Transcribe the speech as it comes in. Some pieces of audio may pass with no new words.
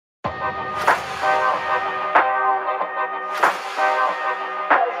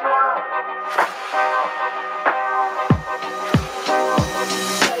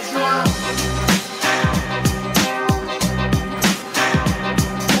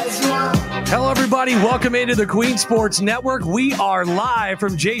Hello, everybody. Welcome into the Queen Sports Network. We are live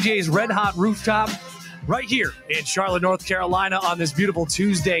from JJ's Red Hot Rooftop right here in Charlotte, North Carolina on this beautiful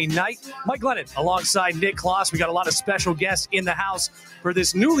Tuesday night. Mike Glennon alongside Nick Kloss. We got a lot of special guests in the house for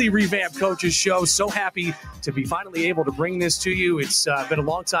this newly revamped Coaches Show. So happy to be finally able to bring this to you. It's been a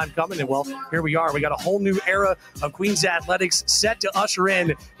long time coming, and well, here we are. We got a whole new era of Queens athletics set to usher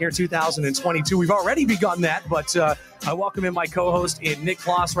in here in 2022. We've already begun that, but I welcome in my co-host in Nick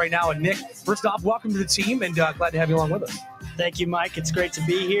Kloss right now. And Nick, first off, welcome to the team, and glad to have you along with us. Thank you, Mike. It's great to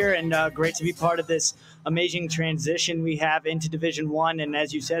be here and great to be part of this amazing transition we have into Division I. And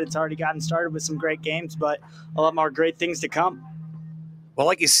as you said, it's already gotten started with some great games, but a lot more great things to come. Well,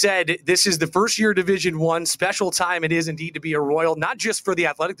 like you said, this is the first year of Division I. Special time it is indeed to be a Royal, not just for the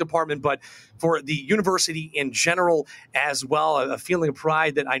athletic department, but for the university in general as well. A feeling of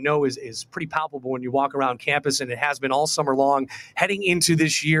pride that I know is pretty palpable when you walk around campus, and it has been all summer long heading into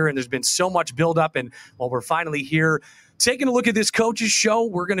this year. And there's been so much buildup, and well, we're finally here. Taking a look at this Coaches Show,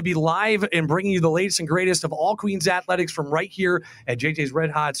 we're going to be live and bringing you the latest and greatest of all Queens athletics from right here at JJ's Red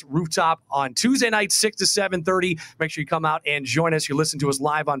Hot's Rooftop on Tuesday night, 6 to 7:30. Make sure you come out and join us. You listen to us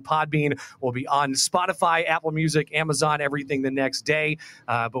live on Podbean. We'll be on Spotify, Apple Music, Amazon, everything the next day.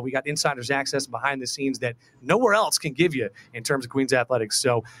 But we got insider's access behind the scenes that nowhere else can give you in terms of Queens athletics.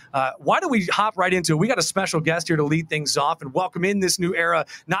 So why don't we hop right into it? We got a special guest here to lead things off and welcome in this new era,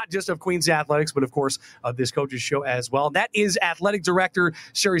 not just of Queens athletics, but of course of this Coaches Show as well. That is Athletic Director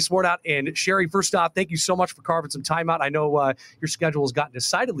Sherry Swartout. And Sherry, first off, thank you so much for carving some time out. I know your schedule has gotten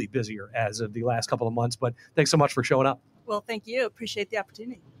decidedly busier as of the last couple of months, but thanks so much for showing up. Well, thank you. Appreciate the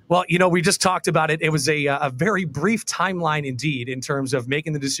opportunity. Well, you know, we just talked about it. It was a very brief timeline indeed in terms of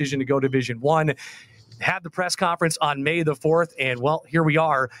making the decision to go Division I. Had the press conference on May the 4th, and well, here we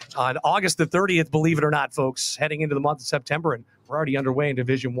are on August the 30th, believe it or not, folks, heading into the month of September, and we're already underway in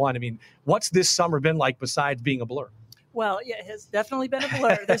Division I. I mean, what's this summer been like besides being a blur? Well, yeah, it has definitely been a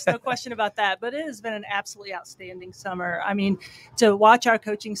blur. There's no question about that. But it has been an absolutely outstanding summer. I mean, to watch our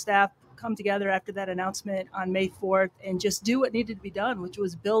coaching staff come together after that announcement on May 4th and just do what needed to be done, which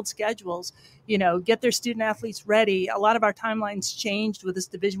was build schedules, you know, get their student athletes ready. A lot of our timelines changed with this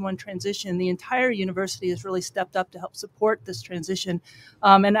Division I transition. The entire university has really stepped up to help support this transition.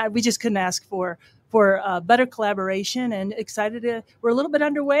 We just couldn't ask for better collaboration, and we're a little bit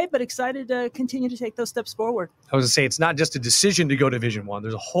underway, but excited to continue to take those steps forward. I was going to say, it's not just a decision to go to Division I.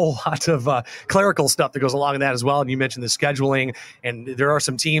 There's a whole lot of clerical stuff that goes along with that as well. And you mentioned the scheduling, and there are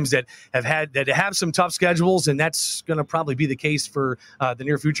some teams that have some tough schedules, and that's going to probably be the case for the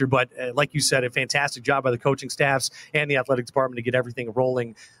near future. But like you said, a fantastic job by the coaching staffs and the athletic department to get everything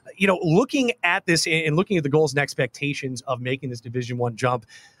rolling. You know, looking at this and looking at the goals and expectations of making this Division I jump,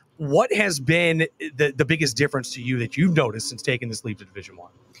 what has been the biggest difference to you that you've noticed since taking this leap to Division I?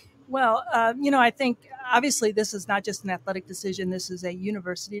 Well, you know, I think obviously this is not just an athletic decision. This is a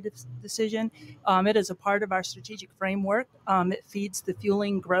university decision. It is a part of our strategic framework. It feeds the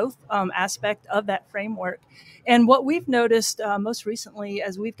fueling growth aspect of that framework. And what we've noticed most recently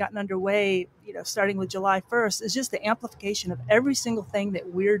as we've gotten underway, you know, starting with July 1st, is just the amplification of every single thing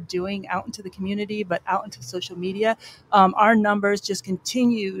that we're doing out into the community, but out into social media. Our numbers just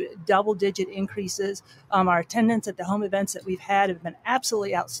continue double-digit increases. Our attendance at the home events that we've had have been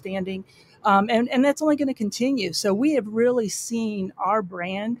absolutely outstanding. And that's only going to continue. So we have really seen our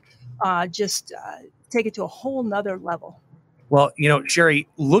brand take it to a whole nother level. Well, you know, Sherry,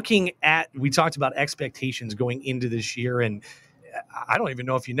 we talked about expectations going into this year, and I don't even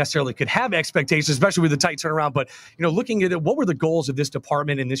know if you necessarily could have expectations, especially with the tight turnaround. But, you know, looking at it, what were the goals of this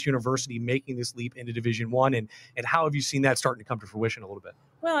department and this university making this leap into Division I, and how have you seen that starting to come to fruition a little bit?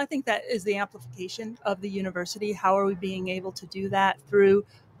 Well, I think that is the amplification of the university. How are we being able to do that through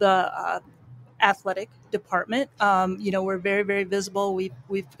the athletic department? You know, we're very, very visible.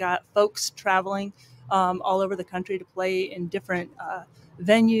 We've got folks traveling all over the country to play in different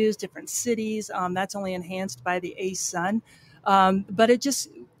venues, different cities. That's only enhanced by the ASUN. But it just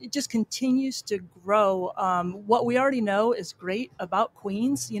continues to grow. What we already know is great about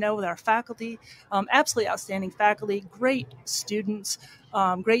Queens, you know, with our faculty, absolutely outstanding faculty, great students,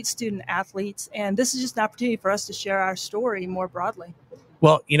 great student athletes. And this is just an opportunity for us to share our story more broadly.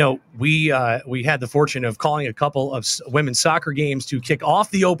 Well, you know, we had the fortune of calling a couple of women's soccer games to kick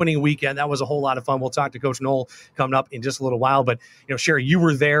off the opening weekend. That was a whole lot of fun. We'll talk to Coach Knoll coming up in just a little while. But, you know, Sherry, you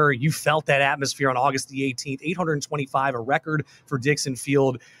were there. You felt that atmosphere on August the 18th, 825, a record for Dixon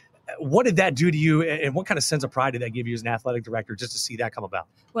Field. what did that do to you, and what kind of sense of pride did that give you as an athletic director just to see that come about?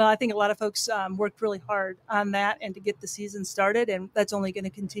 Well, I think a lot of folks worked really hard on that and to get the season started, and that's only going to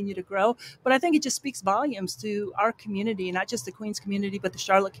continue to grow. But I think it just speaks volumes to our community, not just the Queens community, but the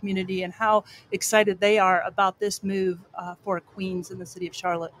Charlotte community, and how excited they are about this move for Queens in the city of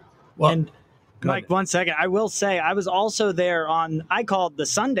Charlotte. Well, and Mike, 1 second. I will say I was also there I called the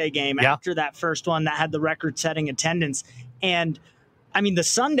Sunday game after that first one that had the record-setting attendance. And I mean, the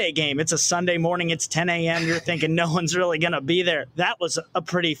Sunday game, it's a Sunday morning, it's 10 a.m. You're thinking no one's really going to be there. That was a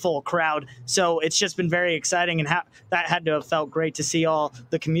pretty full crowd. So it's just been very exciting, and that had to have felt great to see all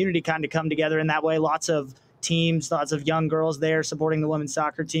the community kind of come together in that way. Lots of teams, lots of young girls there supporting the women's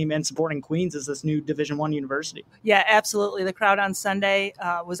soccer team and supporting Queens as this new Division I university. Yeah, absolutely. The crowd on Sunday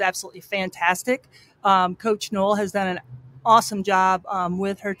was absolutely fantastic. Coach Knoll has done an awesome job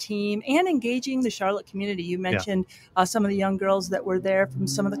with her team and engaging the Charlotte community. You mentioned some of the young girls that were there from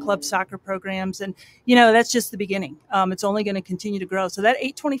some of the club soccer programs. And, that's just the beginning. It's only going to continue to grow. So that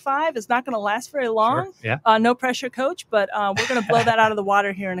 825 is not going to last very long. Sure. Yeah. No pressure, Coach, but we're going to blow that out of the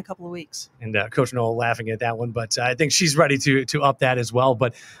water here in a couple of weeks. And Coach Knoll laughing at that one, but I think she's ready to up that as well.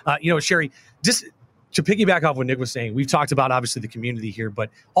 But, Sherry, just to piggyback off what Nick was saying, we've talked about obviously the community here, but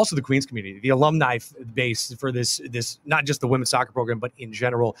also the Queens community, the alumni base for this not just the women's soccer program, but in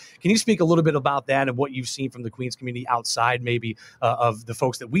general. Can you speak a little bit about that and what you've seen from the Queens community outside maybe of the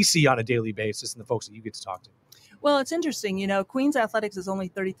folks that we see on a daily basis and the folks that you get to talk to? Well, it's interesting. Queens Athletics is only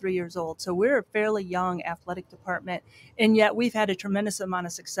 33 years old, so we're a fairly young athletic department, and yet we've had a tremendous amount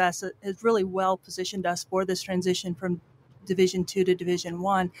of success. It has really well positioned us for this transition from Division II to Division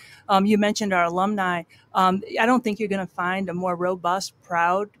I. You mentioned our alumni. I don't think you're going to find a more robust,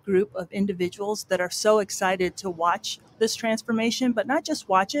 proud group of individuals that are so excited to watch this transformation, but not just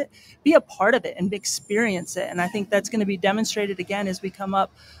watch it, be a part of it and experience it. And I think that's going to be demonstrated again as we come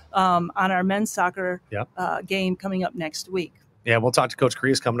up on our men's soccer game coming up next week. Yeah, we'll talk to Coach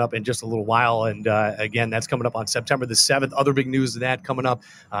Krias coming up in just a little while. And again, that's coming up on September the 7th. Other big news of that coming up,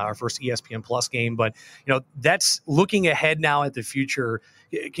 our first ESPN Plus game. But, that's looking ahead now at the future.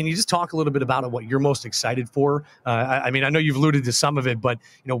 Can you just talk a little bit about what you're most excited for? I know you've alluded to some of it, but,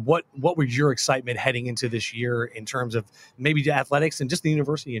 what was your excitement heading into this year in terms of maybe athletics and just the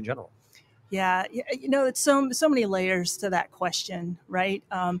university in general? Yeah, it's so many layers to that question, right?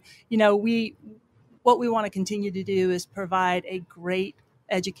 What we want to continue to do is provide a great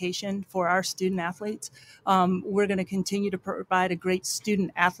education for our student athletes. We're going to continue to provide a great student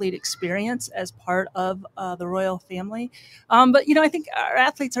athlete experience as part of the Royal family. But, I think our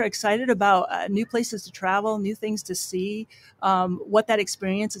athletes are excited about new places to travel, new things to see, what that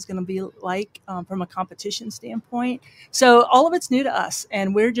experience is going to be like from a competition standpoint. So all of it's new to us,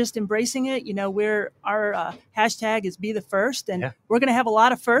 and we're just embracing it. Our hashtag is Be the First, and we're going to have a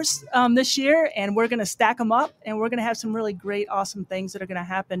lot of firsts this year, and we're going to stack them up, and we're going to have some really great, awesome things that are going to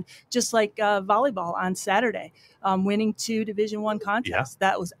happen, just like volleyball on Saturday, winning 2 Division I contests.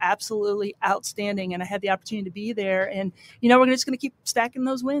 That was absolutely outstanding, and I had the opportunity to be there, and we're just going to keep stacking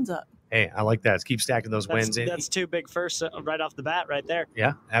those wins up. Hey, I like that. Let's keep stacking those wins. That's 2 big firsts right off the bat right there.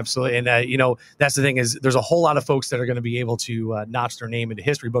 Yeah, absolutely. And, that's the thing is there's a whole lot of folks that are going to be able to notch their name into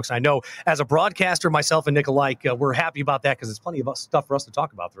history books. I know as a broadcaster, myself and Nick alike, we're happy about that because it's plenty of stuff for us to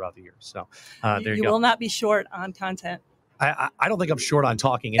talk about throughout the year. So there you go. You will not be short on content. I don't think I'm short on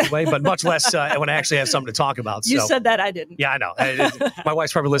talking anyway, but much less when I actually have something to talk about. You said that, I didn't. Yeah, I know. My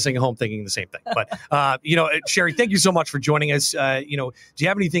wife's probably listening at home thinking the same thing. But, Sherry, thank you so much for joining us. Do you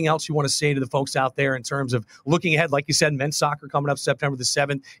have anything else you want to say to the folks out there in terms of looking ahead? Like you said, men's soccer coming up September the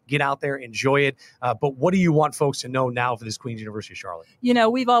 7th. Get out there, enjoy it. But what do you want folks to know now for this Queens University of Charlotte?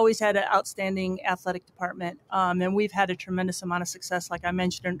 We've always had an outstanding athletic department, and we've had a tremendous amount of success, like I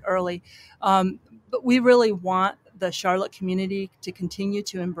mentioned early. But we really want the Charlotte community to continue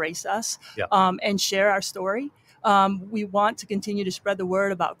to embrace us and share our story. We want to continue to spread the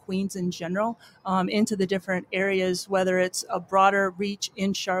word about Queens in general into the different areas, whether it's a broader reach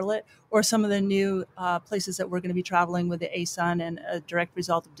in Charlotte or some of the new places that we're going to be traveling with the ASUN and a direct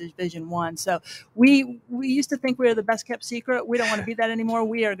result of Division I. So we used to think we were the best kept secret. We don't want to be that anymore.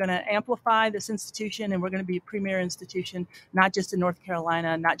 We are going to amplify this institution, and we're going to be a premier institution, not just in North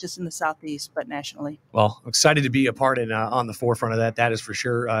Carolina, not just in the Southeast, but nationally. Well, I'm excited to be a part and on the forefront of that. That is for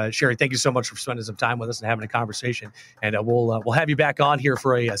sure. Sherry, thank you so much for spending some time with us and having a conversation. And we'll have you back on here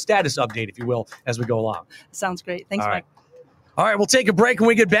for a status update, if you will, as we go along. Sounds great. Thanks, Mike. All right, we'll take a break. When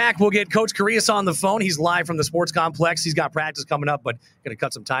we get back, we'll get Coach Carias on the phone. He's live from the sports complex. He's got practice coming up, but going to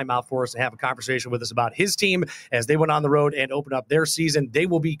cut some time out for us and have a conversation with us about his team as they went on the road and opened up their season. They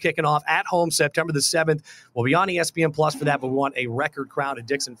will be kicking off at home September the 7th. We'll be on ESPN Plus for that, but we want a record crowd at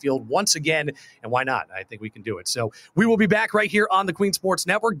Dixon Field once again, and why not? I think we can do it. So we will be back right here on the Queen Sports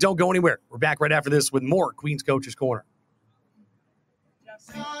Network. Don't go anywhere. We're back right after this with more Queen's Coaches Corner.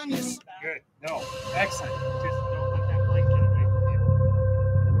 Good. No. Excellent. Just don't let that blank get away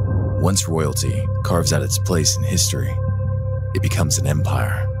from you. Once royalty carves out its place in history, it becomes an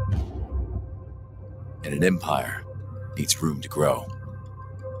empire. And an empire needs room to grow.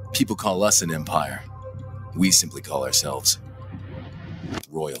 People call us an empire. We simply call ourselves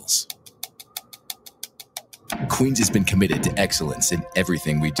Royals. Queens has been committed to excellence in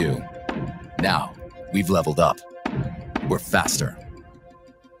everything we do. Now, we've leveled up. We're faster.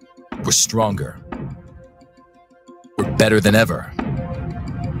 We're stronger. We're better than ever.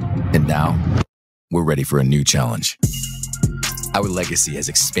 And now, we're ready for a new challenge. Our legacy has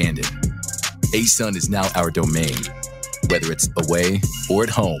expanded. ASUN is now our domain, whether it's away or at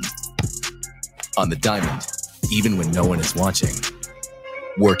home. On the diamond, even when no one is watching.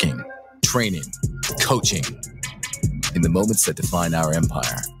 Working, training, coaching. In the moments that define our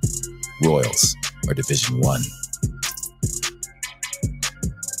empire, Royals are Division I.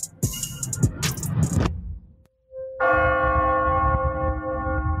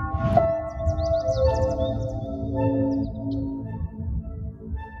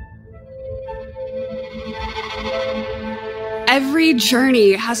 Every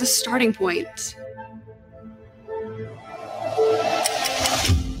journey has a starting point.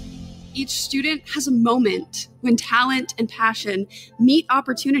 Each student has a moment when talent and passion meet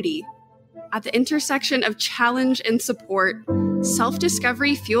opportunity. At the intersection of challenge and support,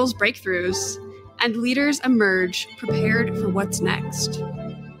 self-discovery fuels breakthroughs, and leaders emerge prepared for what's next.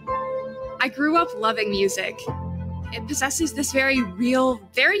 I grew up loving music. It possesses this very real,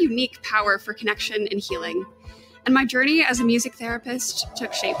 very unique power for connection and healing. And my journey as a music therapist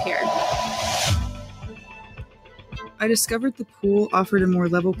took shape here. I discovered the pool offered a more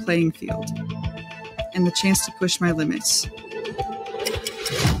level playing field and the chance to push my limits.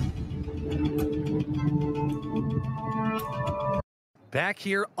 Back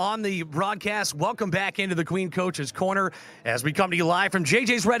here on the broadcast, welcome back into the Queen Coaches Corner as we come to you live from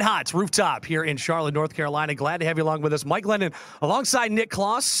JJ's Red Hots rooftop here in Charlotte, North Carolina. Glad to have you along with us. Mike Lennon alongside Nick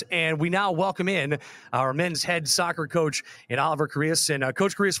Kloss, and we now welcome in our men's head soccer coach in Oliver Carias. And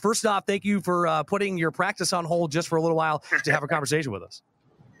Coach Carias, first off, thank you for putting your practice on hold just for a little while to have a conversation with us.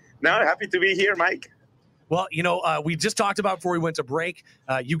 No, happy to be here, Mike. Well, you know, we just talked about before we went to break.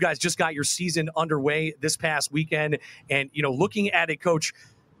 You guys just got your season underway this past weekend. And, you know, looking at it, Coach,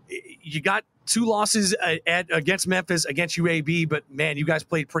 you got 2 losses against Memphis, against UAB. But, man, you guys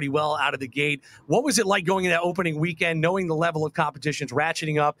played pretty well out of the gate. What was it like going in that opening weekend, knowing the level of competition's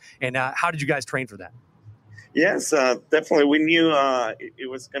ratcheting up? And how did you guys train for that? Yes, definitely. We knew it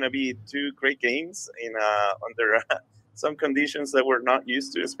was going to be 2 great games in under some conditions that we're not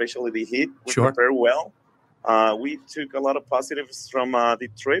used to, especially the heat. We prepared well. We took a lot of positives from the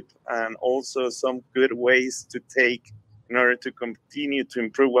trip and also some good ways to take in order to continue to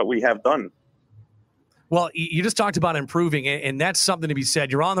improve what we have done. Well, you just talked about improving, and that's something to be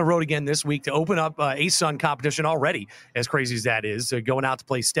said. You're on the road again this week to open up ASUN competition already, as crazy as that is, going out to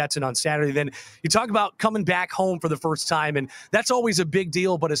play Stetson on Saturday. Then you talk about coming back home for the first time, and that's always a big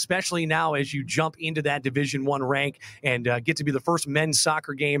deal, but especially now as you jump into that Division I rank and get to be the first men's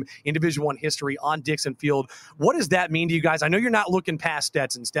soccer game in Division I history on Dixon Field. What does that mean to you guys? I know you're not looking past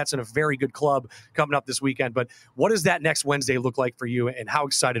Stetson. Stetson, a very good club coming up this weekend, but what does that next Wednesday look like for you, and how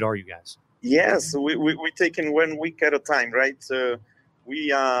excited are you guys? Yes, we're taking 1 week at a time, right? So we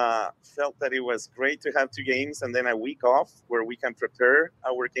felt that it was great to have 2 games and then a week off where we can prepare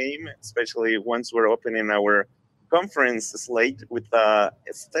our game, especially once we're opening our conference slate with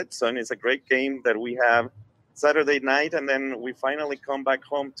Stetson. It's a great game that we have Saturday night, and then we finally come back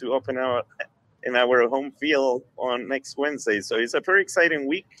home to open in our home field on next Wednesday. So it's a very exciting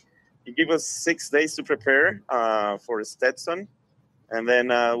week. It gives us 6 days to prepare for Stetson. And then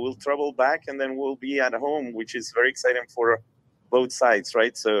we'll travel back, and then we'll be at home, which is very exciting for both sides,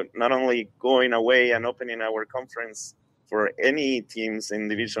 right? So not only going away and opening our conference for any teams in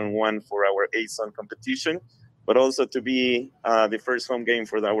Division I for our ASUN competition, but also to be the first home game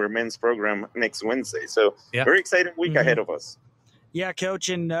for our men's program next Wednesday. So very exciting week ahead of us. Yeah, Coach,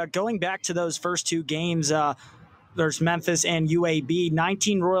 and going back to those first 2 games, versus Memphis and UAB.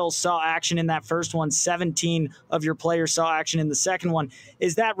 19 Royals saw action in that first one. 17 of your players saw action in the second one.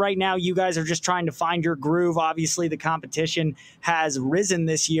 Is that right now you guys are just trying to find your groove? Obviously, the competition has risen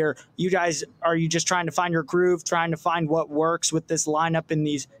this year. Are you just trying to find your groove, trying to find what works with this lineup and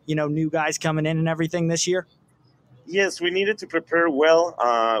these, new guys coming in and everything this year? Yes, we needed to prepare well.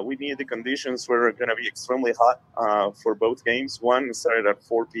 We knew the conditions were going to be extremely hot for both games. One started at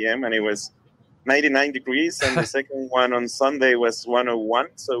 4 p.m. and it was 99 degrees, and the second one on Sunday was 101.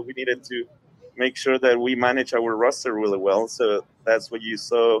 So we needed to make sure that we manage our roster really well. So that's what you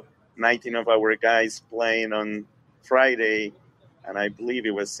saw 19 of our guys playing on Friday, and I believe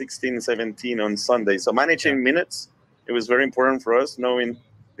it was 16, 17 on Sunday. So managing minutes, it was very important for us, knowing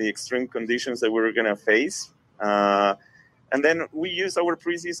the extreme conditions that we were going to face. And then we used our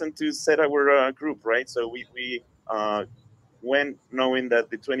preseason to set our group, right? So we went knowing that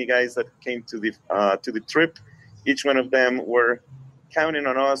the 20 guys that came to the trip, each one of them were counting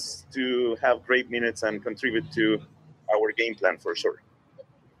on us to have great minutes and contribute to our game plan for sure.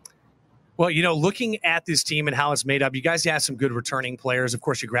 Well, looking at this team and how it's made up, you guys have some good returning players. Of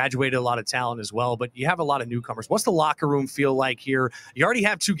course, you graduated a lot of talent as well, but you have a lot of newcomers. What's the locker room feel like here? You already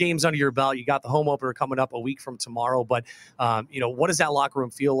have 2 games under your belt. You got the home opener coming up a week from tomorrow, but what does that locker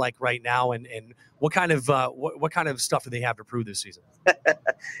room feel like right now, and what kind of stuff do they have to prove this season?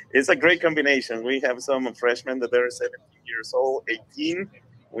 It's a great combination. We have some freshmen that are 17 years old, 18.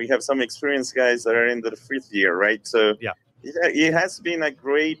 We have some experienced guys that are in the 5th year, right? So yeah, it has been a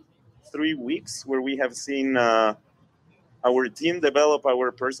great 3 weeks where we have seen our team develop our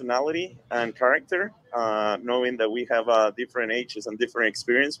personality and character, knowing that we have different ages and different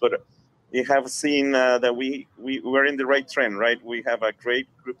experience, but you have seen that we're in the right trend, right? We have a great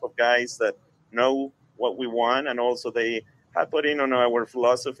group of guys that know what we want, and also they have put in on our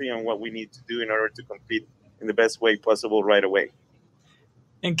philosophy and what we need to do in order to compete in the best way possible right away.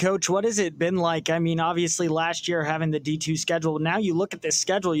 And Coach, what has it been like? I mean, obviously last year having the D2 schedule. Now you look at this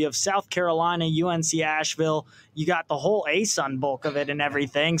schedule, you have South Carolina, UNC Asheville, you got the whole ASUN bulk of it and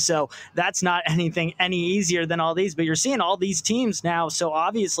everything. So that's not anything any easier than all these, but you're seeing all these teams now. So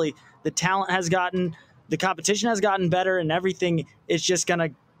obviously the competition has gotten better, and everything is just going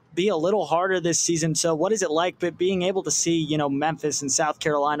to be a little harder this season. So what is it like being able to see, Memphis and South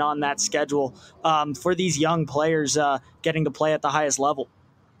Carolina on that schedule for these young players getting to play at the highest level?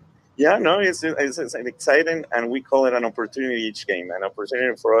 Yeah, no, it's exciting, and we call it an opportunity each game, an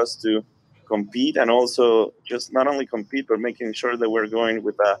opportunity for us to compete, and also just not only compete, but making sure that we're going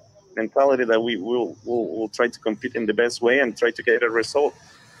with a mentality that we'll try to compete in the best way and try to get a result.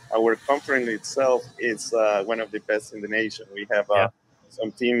 Our conference itself is one of the best in the nation. We have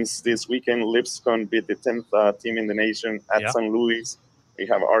some teams this weekend. Lipscomb beat the 10th team in the nation at St. Louis. We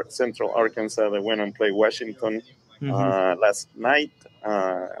have Central Arkansas that went and played Washington last night.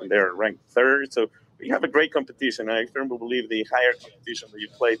 And they're ranked 3rd. So we have a great competition. I firmly believe the higher competition that you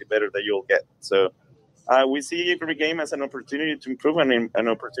play, the better that you'll get. So we see every game as an opportunity to improve and an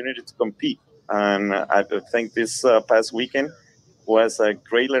opportunity to compete. And I think this past weekend was a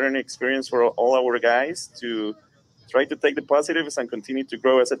great learning experience for all our guys to try to take the positives and continue to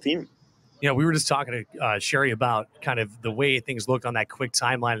grow as a team. We were just talking to Sherry about kind of the way things looked on that quick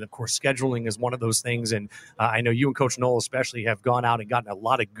timeline. And, of course, scheduling is one of those things. And I know you and Coach Noel especially have gone out and gotten a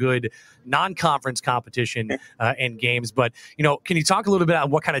lot of good non-conference competition and games. But, can you talk a little bit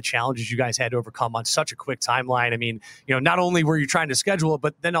about what kind of challenges you guys had to overcome on such a quick timeline? I mean, not only were you trying to schedule it,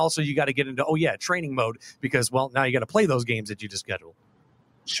 but then also you got to get into, training mode because, now you got to play those games that you just scheduled.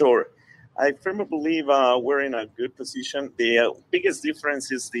 Sure. I firmly believe we're in a good position. The biggest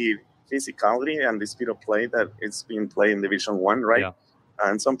difference is the physicality and the speed of play that it's being played in Division I, right? Yeah.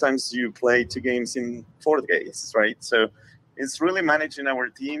 And sometimes you play 2 games in 4 days, right? So it's really managing our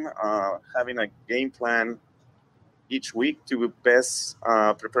team, having a game plan each week to best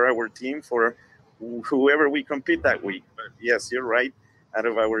prepare our team for whoever we compete that week. But yes, you're right. Out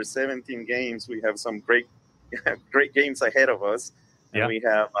of our 17 games, we have some great games ahead of us. Yeah. And we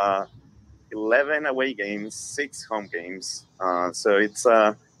have 11 away games, 6 home games. So it's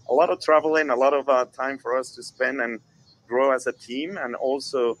a lot of traveling, a lot of time for us to spend and grow as a team, and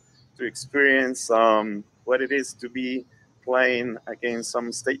also to experience what it is to be playing against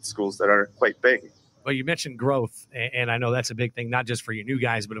some state schools that are quite big. Well, you mentioned growth, and I know that's a big thing, not just for your new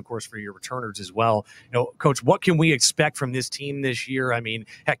guys, but of course for your returners as well. Coach, what can we expect from this team this year? I mean,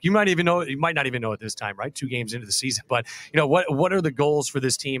 heck, you might not even know at this time, right? 2 games into the season, but what are the goals for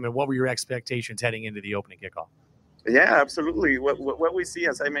this team, and what were your expectations heading into the opening kickoff? Yeah, absolutely. What we see,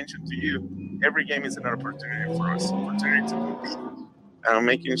 as I mentioned to you, every game is an opportunity for us, opportunity to compete.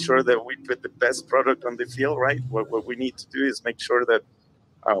 making sure that we put the best product on the field, right? What we need to do is make sure that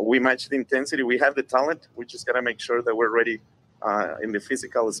we match the intensity. We have the talent. We just got to make sure that we're ready in the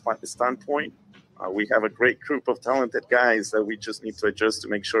physical standpoint. We have a great group of talented guys that we just need to adjust to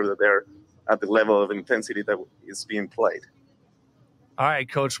make sure that they're at the level of intensity that is being played. All right,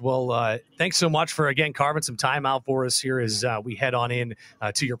 Coach. Well, thanks so much for, again, carving some time out for us here as we head on in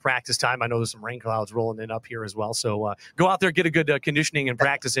to your practice time. I know there's some rain clouds rolling in up here as well. So go out there, get a good conditioning and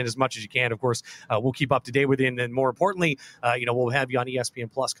practice in as much as you can. Of course, we'll keep up to date with you. And then more importantly, we'll have you on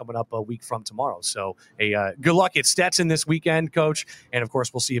ESPN Plus coming up a week from tomorrow. So good luck at Stetson this weekend, Coach. And, of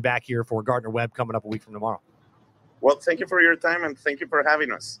course, we'll see you back here for Gardner-Webb coming up a week from tomorrow. Well, thank you for your time, and thank you for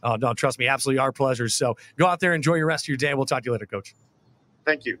having us. Oh, no, trust me, absolutely our pleasure. So go out there, enjoy your rest of your day. We'll talk to you later, Coach.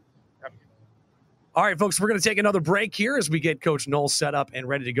 Thank you. All right, folks, we're going to take another break here as we get Coach Knowles set up and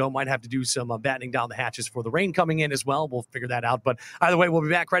ready to go. Might have to do some battening down the hatches for the rain coming in as well. We'll figure that out. But either way, we'll be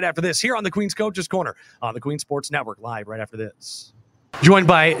back right after this here on the Queen's Coach's Corner on the Queen Sports Network, live right after this. Joined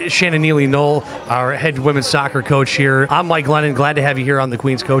by Shannon Neely-Knoll, our head women's soccer coach here. I'm Mike Lennon. Glad to have you here on the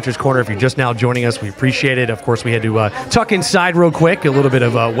Queen's Coach's Corner. If you're just now joining us, we appreciate it. Of course, we had to tuck inside real quick, a little bit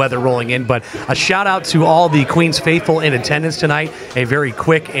of weather rolling in, but a shout out to all the Queen's faithful in attendance tonight. A very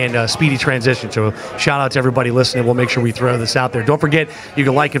quick and speedy transition. So shout out to everybody listening. We'll make sure we throw this out there. Don't forget, you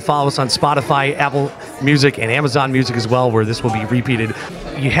can like and follow us on Spotify, Apple Music, and Amazon Music as well, where this will be repeated.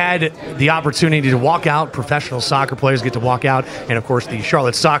 You had the opportunity to walk out. Professional soccer players get to walk out, and of course, the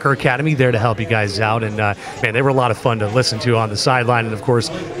Charlotte Soccer Academy there to help you guys out. And man, they were a lot of fun to listen to on the sideline, and of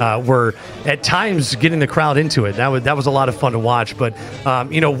course we're at times getting the crowd into it. That was a lot of fun to watch. But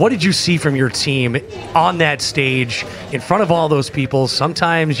what did you see from your team on that stage in front of all those people?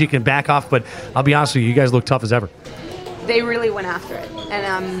 Sometimes you can back off, but I'll be honest with you guys look tough as ever. They really went after it, and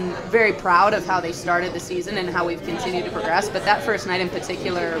I'm very proud of how they started the season and how we've continued to progress. But that first night in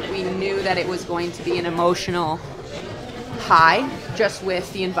particular, we knew that it was going to be an emotional high, just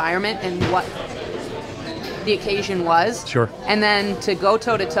with the environment and what the occasion was. Sure. And then to go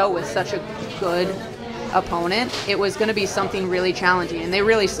toe-to-toe with such a good opponent, it was going to be something really challenging, and they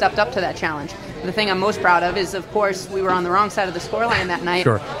really stepped up to that challenge. The thing I'm most proud of is, of course, we were on the wrong side of the scoreline that night,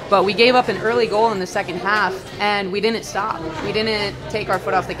 sure, but we gave up an early goal in the second half, and we didn't stop. We didn't take our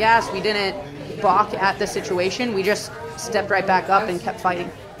foot off the gas. We didn't balk at the situation. We just stepped right back up and kept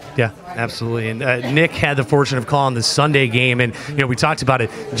fighting. Yeah, absolutely. And Nick had the fortune of calling the Sunday game, and we talked about it,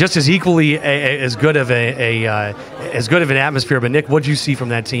 just as equally as good of as good of an atmosphere. But Nick, what did you see from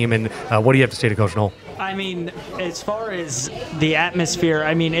that team, and what do you have to say to Coach Knoll? I mean, as far as the atmosphere,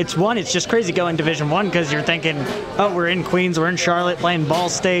 I mean, it's just crazy going Division I because you're thinking, oh, we're in Queens, we're in Charlotte playing Ball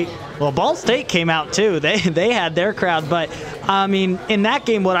State. Well, Ball State came out too. They had their crowd. But, I mean, in that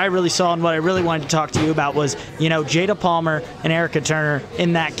game, what I really saw and what I really wanted to talk to you about was, Jada Palmer and Erica Turner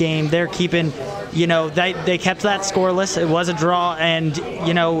in that game. They're keeping, they kept that scoreless. It was a draw and,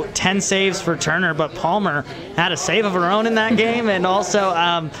 10 saves for Turner. But Palmer had a save of her own in that game and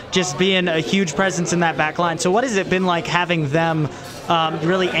also just being a huge presence in that back line. So what has it been like having them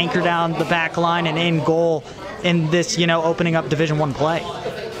really anchor down the back line and in goal in this, opening up Division I play?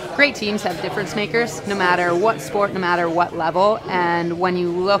 Great teams have difference makers, no matter what sport, no matter what level. And when you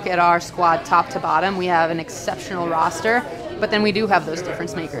look at our squad top to bottom, we have an exceptional roster, but then we do have those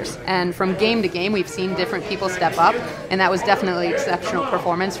difference makers. And from game to game, we've seen different people step up, and that was definitely exceptional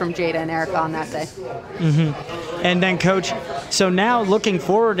performance from Jada and Erica on that day. Mm-hmm. And then, Coach, so now looking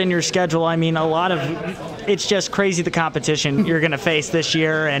forward in your schedule, I mean, it's just crazy the competition you're going to face this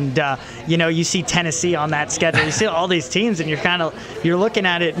year. And, you see Tennessee on that schedule. You see all these teams, and you're looking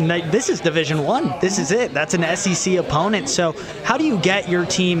at it, and this is Division I. This is it. That's an SEC opponent. So how do you get your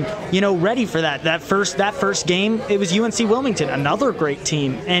team, ready for that? That first game, it was UNC Wilmington, another great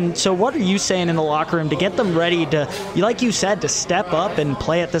team. And so what are you saying in the locker room to get them ready to, like you said, to step up and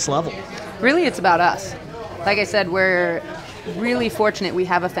play at this level? Really, it's about us. Like I said, we're really fortunate. We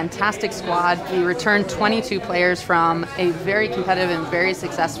have a fantastic squad. We returned 22 players from a very competitive and very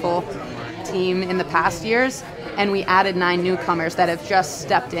successful team in the past years, and we added 9 newcomers that have just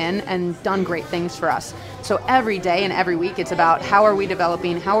stepped in and done great things for us. So every day and every week, it's about how are we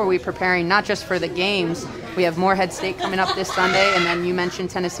developing, how are we preparing, not just for the games. We have Morehead State coming up this Sunday, and then you mentioned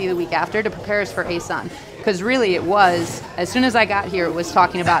Tennessee the week after, to prepare us for ASUN. Because really it was, as soon as I got here, it was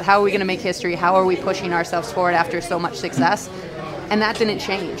talking about how are we going to make history, how are we pushing ourselves forward after so much success. And that didn't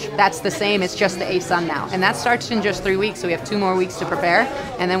change. That's the same. It's just the ASUN now. And that starts in just 3 weeks. So we have 2 more weeks to prepare,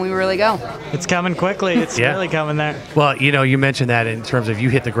 and then we really go. It's coming quickly. It's really coming there. Well, you mentioned that in terms of you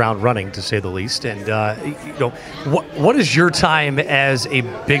hit the ground running, to say the least. And, what is your time as a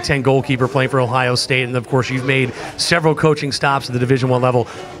Big Ten goalkeeper playing for Ohio State? And, of course, you've made several coaching stops at the Division I level.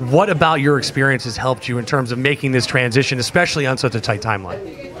 What about your experience has helped you in terms of making this transition, especially on such a tight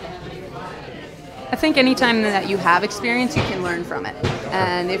timeline? I think anytime that you have experience, you can learn from it.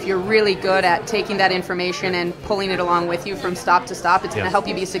 And if you're really good at taking that information and pulling it along with you from stop to stop, it's going to help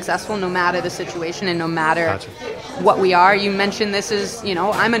you be successful no matter the situation and no matter what we are. You mentioned this is,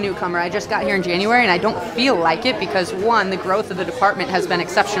 I'm a newcomer. I just got here in January, and I don't feel like it because, one, the growth of the department has been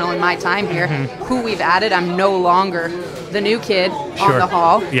exceptional in my time here. Who we've added, I'm no longer the new kid on the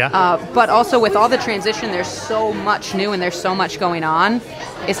hall. But also with all the transition, there's so much new and there's so much going on.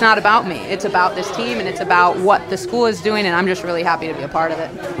 It's not about me. It's about this team, and it's about what the school is doing, and I'm just really happy to be a part of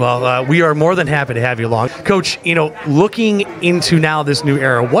it. Well, we are more than happy to have you along. Coach, looking into now this new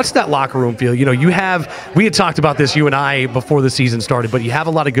era, what's that locker room feel? We had talked about this, you and I, before the season started, but you have a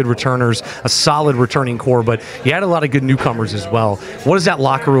lot of good returners, a solid returning core, but you had a lot of good newcomers as well. What does that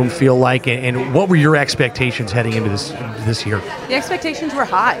locker room feel like, and what were your expectations heading into this year? The expectations were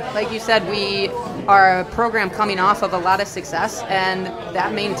high. Like you said, we are a program coming off of a lot of success, and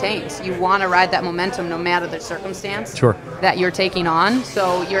that maintains. You want to ride that momentum no matter the circumstance that you're taking on.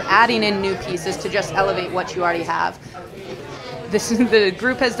 So you're adding in new pieces to just elevate what you already have. The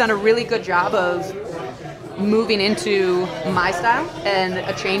group has done a really good job of moving into my style and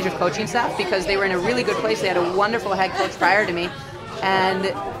a change of coaching staff because they were in a really good place. They had a wonderful head coach prior to me, and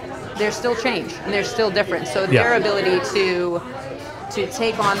there's still change and there's still difference. So their ability to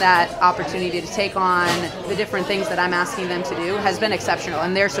take on that opportunity, to take on the different things that I'm asking them to do has been exceptional,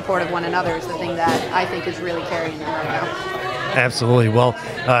 and their support of one another is the thing that I think is really carrying them right now. Absolutely. Well,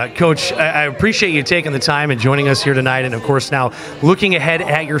 Coach, I appreciate you taking the time and joining us here tonight. And, of course, now looking ahead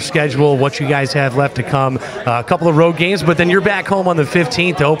at your schedule, what you guys have left to come, a couple of road games, but then you're back home on the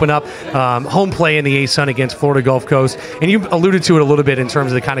 15th to open up home play in the ASUN against Florida Gulf Coast. And you alluded to it a little bit in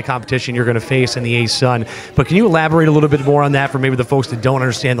terms of the kind of competition you're going to face in the ASUN. But can you elaborate a little bit more on that for maybe the folks that don't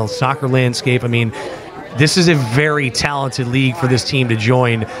understand the soccer landscape? I mean, this is a very talented league for this team to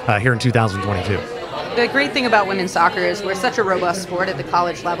join here in 2022. The great thing about women's soccer is we're such a robust sport at the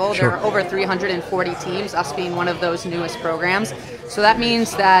college level. There are over 340 teams, us being one of those newest programs. So that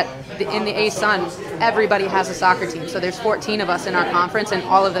means that in the ASUN, everybody has a soccer team. So there's 14 of us in our conference, and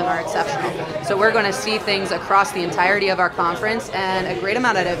all of them are exceptional. So we're going to see things across the entirety of our conference and a great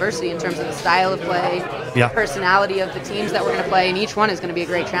amount of diversity in terms of the style of play, personality of the teams that we're going to play, and each one is going to be a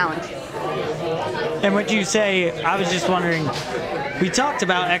great challenge. And what you say, I was just wondering, we talked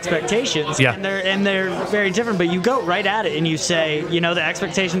about expectations, and they're very different, but you go right at it and you say, the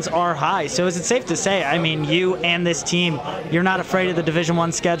expectations are high. So is it safe to say, I mean, you and this team, you're not afraid of the Division I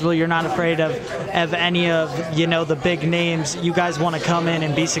schedule, you're not afraid of any of, the big names, you guys want to come in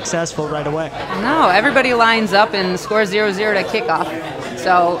and be successful right away? No, everybody lines up and scores 0-0 to kickoff.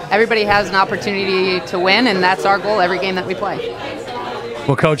 So everybody has an opportunity to win, and that's our goal every game that we play.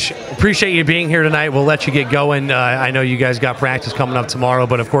 Well, Coach, appreciate you being here tonight. We'll let you get going. I know you guys got practice coming up tomorrow,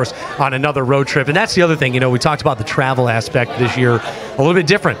 but, of course, on another road trip. And that's the other thing. We talked about the travel aspect this year, a little bit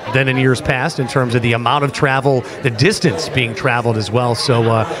different than in years past in terms of the amount of travel, the distance being traveled as well. So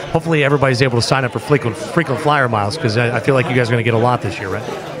hopefully everybody's able to sign up for frequent flyer miles because I feel like you guys are going to get a lot this year,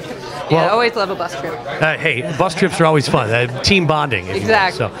 right? Yeah, I always love a bus trip. Hey, bus trips are always fun. Team bonding.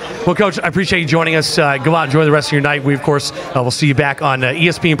 Exactly. Well, Coach, I appreciate you joining us. Go out and enjoy the rest of your night. We, of course, will see you back on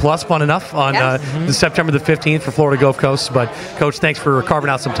ESPN Plus, fun enough, on the September the 15th for Florida Gulf Coast. But, Coach, thanks for carving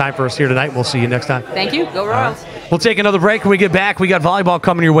out some time for us here tonight. We'll see you next time. Thank you. Go Royals. We'll take another break. When we get back, we got volleyball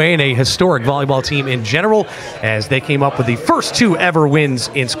coming your way and a historic volleyball team in general as they came up with the first 2 ever wins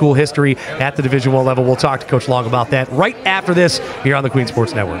in school history at the Division I level. We'll talk to Coach Long about that right after this here on the Queen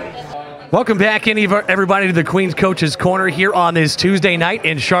Sports Network. Welcome back, everybody, to the Queen's Coaches Corner here on this Tuesday night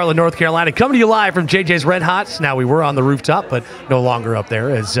in Charlotte, North Carolina. Coming to you live from JJ's Red Hots. Now, we were on the rooftop, but no longer up there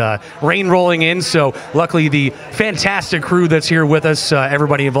as rain rolling in. So, luckily, the fantastic crew that's here with us,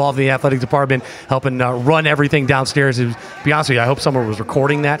 everybody involved in the athletic department, helping run everything downstairs. To be honest with you, I hope someone was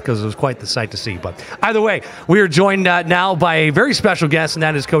recording that because it was quite the sight to see. But either way, we are joined now by a very special guest, and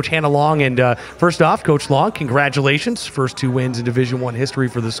that is Coach Hannah Long. And first off, Coach Long, congratulations. First 2 wins in Division I history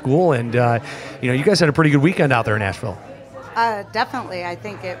for the school. And you guys had a pretty good weekend out there in Nashville. Definitely. I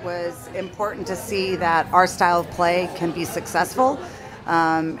think it was important to see that our style of play can be successful.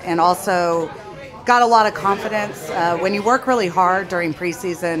 And also, got a lot of confidence. When you work really hard during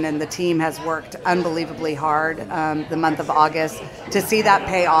preseason, and the team has worked unbelievably hard the month of August, to see that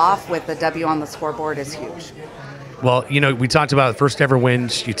pay off with the W on the scoreboard is huge. Well, we talked about first ever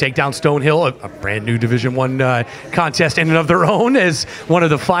wins. You take down Stonehill, a brand new Division I contest in and of their own, as one of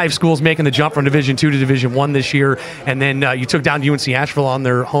the 5 schools making the jump from Division II to Division I this year. And then you took down UNC Asheville on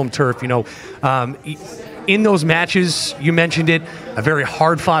their home turf. In those matches, you mentioned it, a very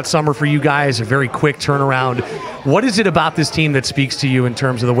hard-fought summer for you guys, a very quick turnaround. What is it about this team that speaks to you in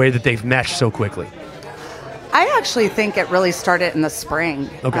terms of the way that they've meshed so quickly? I actually think it really started in the spring.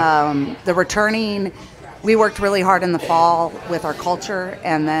 Okay. The returning... We worked really hard in the fall with our culture,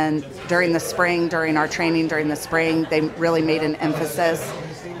 and then during the spring, during our training during the spring, they really made an emphasis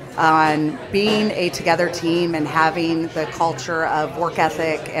on being a together team and having the culture of work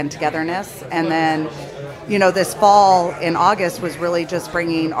ethic and togetherness. And then, this fall in August was really just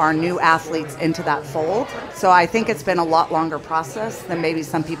bringing our new athletes into that fold. So I think it's been a lot longer process than maybe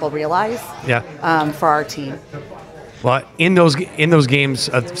some people realize for our team. Well, in those games,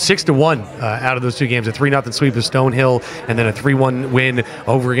 6-1 out of those 2 games, a 3-0 sweep of Stonehill, and then a 3-1 win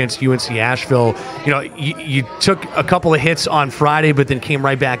over against UNC Asheville. You took a couple of hits on Friday, but then came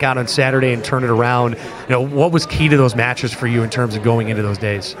right back out on Saturday and turned it around. What was key to those matches for you in terms of going into those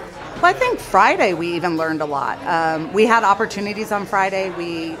days? Well, I think Friday we even learned a lot. We had opportunities on Friday.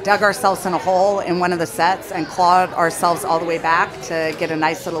 We dug ourselves in a hole in one of the sets and clawed ourselves all the way back to get a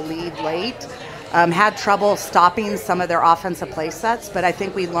nice little lead late. Had trouble stopping some of their offensive play sets, but I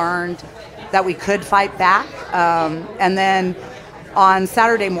think we learned that we could fight back. And then on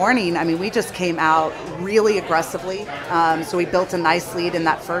Saturday morning, we just came out really aggressively. So we built a nice lead in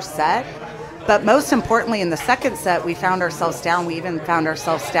that first set. But most importantly, in the second set, we found ourselves down. We even found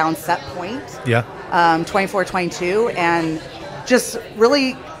ourselves down set point, 24-22, and just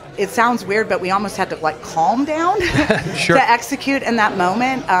really... It sounds weird, but we almost had to calm down sure. to execute in that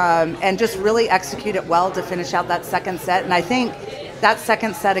moment, and just really execute it well to finish out that second set. And I think that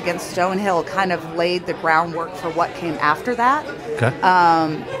second set against Stonehill kind of laid the groundwork for what came after that.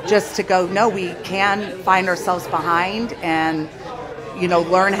 Okay. Just to go, no, we can find ourselves behind and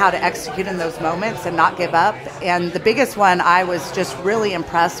learn how to execute in those moments and not give up. And the biggest one, I was just really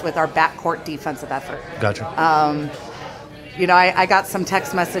impressed with our backcourt defensive effort. Gotcha. I got some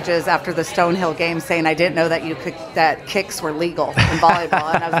text messages after the Stonehill game saying I didn't know that kicks were legal in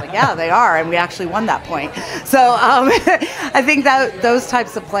volleyball, and I was like, yeah, they are, and we actually won that point. So I think that those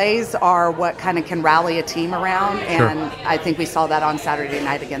types of plays are what kind of can rally a team around, and sure. I think we saw that on Saturday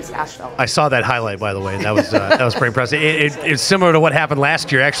night against Asheville. I saw that highlight, by the way, and that was pretty impressive. It's similar to what happened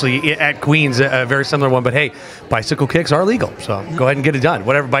last year, actually, at Queens, a very similar one. But hey, bicycle kicks are legal, so go ahead and get it done,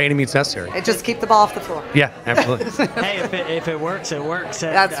 whatever by any means necessary. Just keep the ball off the floor. Yeah, absolutely. Hey, if it works, it works.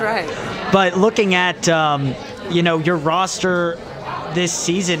 That's right. But looking at your roster this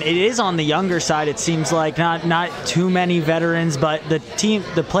season, it is on the younger side. It seems like not too many veterans, but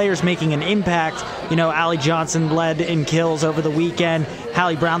the players making an impact. Allie Johnson led in kills over the weekend.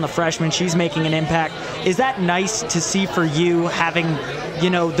 Hallie Brown, the freshman, she's making an impact. Is that nice to see for you, having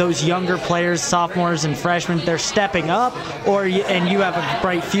those younger players, sophomores and freshmen, they're stepping up, and you have a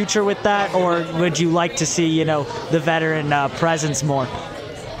bright future with that, or would you like to see the veteran presence more?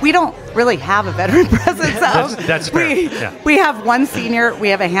 We don't really have a veteran presence. That's fair. We have one senior, we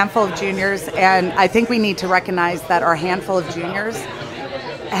have a handful of juniors, and I think we need to recognize that our handful of juniors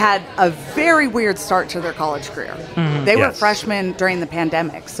had a very weird start to their college career. Mm-hmm. They were freshmen during the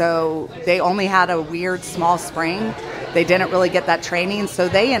pandemic, so they only had a weird small spring. They didn't really get that training, so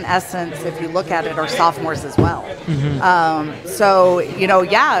they, in essence, if you look at it, are sophomores as well. Mm-hmm. So,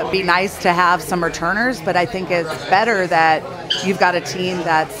 it'd be nice to have some returners, but I think it's better that you've got a team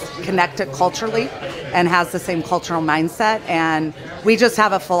that's connected culturally and has the same cultural mindset. And we just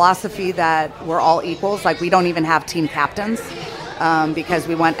have a philosophy that we're all equals. We don't even have team captains. Because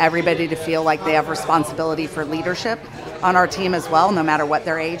we want everybody to feel like they have responsibility for leadership on our team as well, no matter what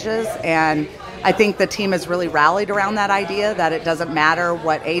their age is. And I think the team has really rallied around that idea that it doesn't matter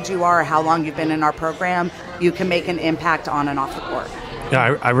what age you are or how long you've been in our program, you can make an impact on and off the court.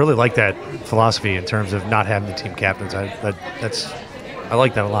 Yeah, I really like that philosophy in terms of not having the team captains. I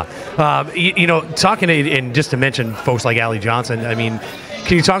like that a lot. Talking and just to mention folks like Allie Johnson,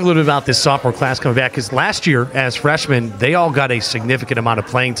 can you talk a little bit about this sophomore class coming back? Because last year, as freshmen, they all got a significant amount of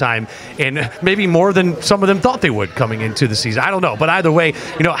playing time, and maybe more than some of them thought they would coming into the season. I don't know. But either way,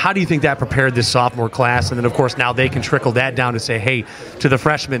 how do you think that prepared this sophomore class? And then, of course, now they can trickle that down to say, hey, to the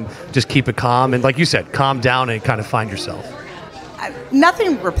freshmen, just keep it calm. And like you said, calm down and kind of find yourself.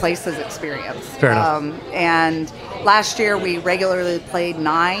 nothing replaces experience. Fair enough. And last year we regularly played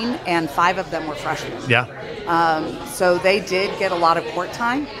 9, and 5 of them were freshmen. Yeah. So they did get a lot of court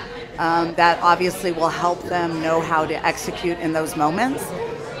time. That obviously will help them know how to execute in those moments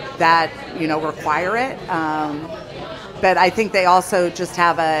that, require it. But I think they also just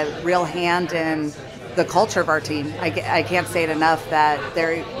have a real hand in the culture of our team. I can't say it enough that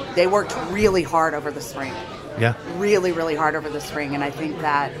they worked really hard over the spring. Yeah. Really, really hard over the spring, and I think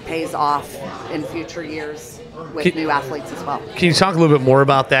that pays off in future years with new athletes as well. Can you talk a little bit more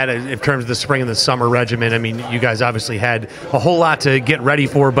about that in terms of the spring and the summer regimen? I mean, you guys obviously had a whole lot to get ready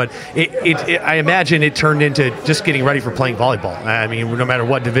for, but I imagine it turned into just getting ready for playing volleyball. I mean, no matter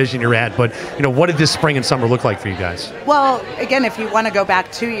what division you're at, but what did this spring and summer look like for you guys? Well, again, if you want to go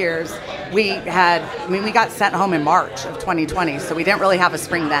back 2 years, we got sent home in March of 2020, so we didn't really have a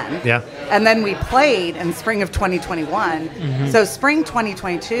spring then. Yeah. And then we played in spring of 2021. Mm-hmm. So spring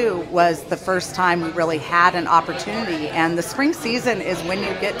 2022 was the first time we really had an opportunity. And the spring season is when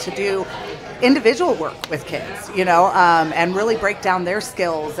you get to do individual work with kids, and really break down their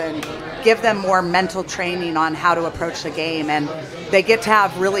skills and give them more mental training on how to approach the game. And they get to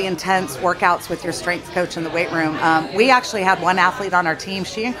have really intense workouts with your strength coach in the weight room. We actually had one athlete on our team.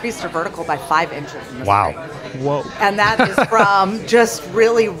 She increased her vertical by 5 inches. Wow. Spring. Whoa. And that is from just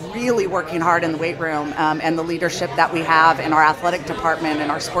really, really working hard in the weight room, and the leadership that we have in our athletic department and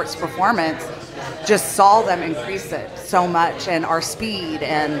our sports performance just saw them increase it so much, and our speed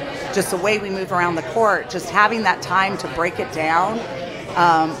and just the way we move around the court, just having that time to break it down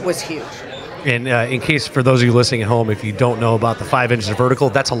was huge. And in case for those of you listening at home, if you don't know about the 5 inches of vertical,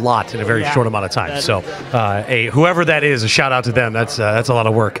 that's a lot in a very short amount of time. So whoever that is, a shout out to them. That's a lot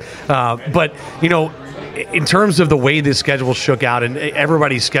of work. But in terms of the way this schedule shook out, and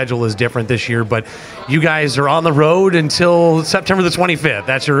everybody's schedule is different this year, but you guys are on the road until September the 25th.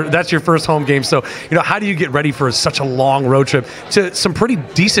 That's your first home game. So, how do you get ready for such a long road trip to some pretty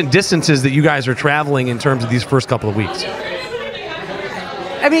decent distances that you guys are traveling in terms of these first couple of weeks?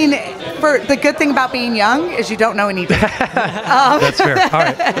 I mean, the good thing about being young is you don't know any different. That's fair. All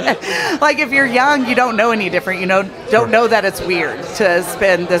right. Like if you're young, you don't know any different. Don't know that it's weird to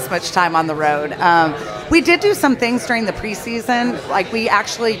spend this much time on the road. We did do some things during the preseason. Like we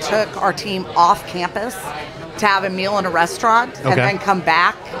actually took our team off campus to have a meal in a restaurant and then come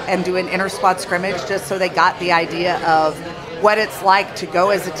back and do an inter-squad scrimmage just so they got the idea of what it's like to go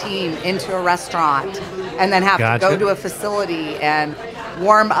as a team into a restaurant and then have to go to a facility and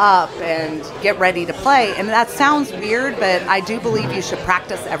warm up and get ready to play. And that sounds weird, but I do believe you should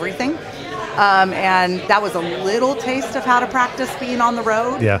practice everything. And that was a little taste of how to practice being on the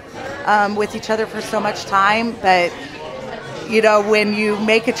road with each other for so much time. But, when you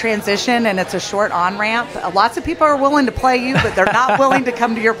make a transition and it's a short on-ramp, lots of people are willing to play you, but they're not willing to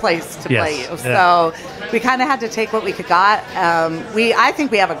come to your place to play you. So we kind of had to take what we could got. I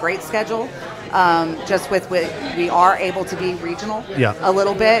think we have a great schedule. Just with we are able to be regional a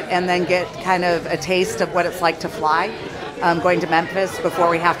little bit and then get kind of a taste of what it's like to fly, going to Memphis before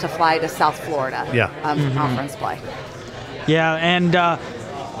we have to fly to South Florida for conference play. Yeah, and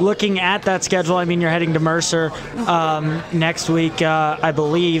looking at that schedule, I mean, you're heading to Mercer next week, I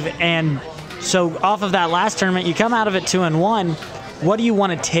believe. And so off of that last tournament, you come out of it 2-1. What do you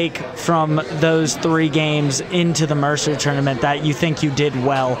want to take from those 3 games into the Mercer tournament that you think you did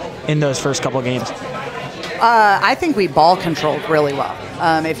well in those first couple of games? I think we ball controlled really well.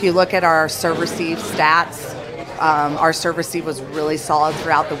 If you look at our serve-receive stats, our serve-receive was really solid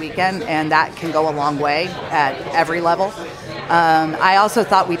throughout the weekend, and that can go a long way at every level. I also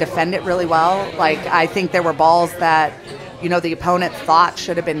thought we defended really well. Like, I think there were balls that, the opponent thought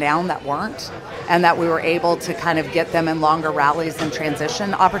should have been down that weren't, and that we were able to kind of get them in longer rallies and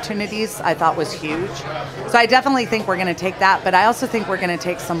transition opportunities, I thought was huge. So I definitely think we're going to take that, but I also think we're going to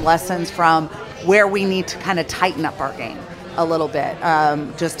take some lessons from where we need to kind of tighten up our game a little bit.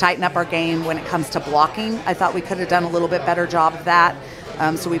 Just tighten up our game when it comes to blocking. I thought we could have done a little bit better job of that.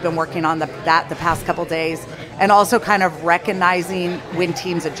 So we've been working on that the past couple days, and also kind of recognizing when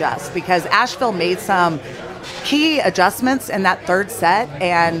teams adjust, because Asheville made some key adjustments in that third set,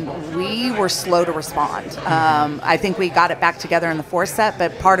 and we were slow to respond. I think we got it back together in the fourth set,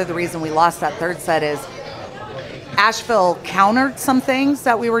 but part of the reason we lost that third set is Asheville countered some things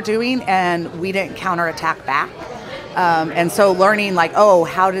that we were doing, and we didn't counterattack back. And so learning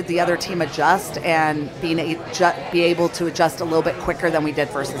how did the other team adjust, and be able to adjust a little bit quicker than we did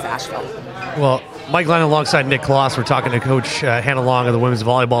versus Asheville. Well, Mike Glenn alongside Nick Kloss. We're talking to Coach Hannah Long of the women's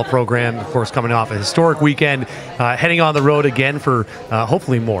volleyball program, of course, coming off a historic weekend, heading on the road again for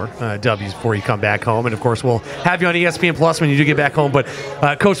hopefully more W's before you come back home. And, of course, we'll have you on ESPN Plus when you do get back home. But,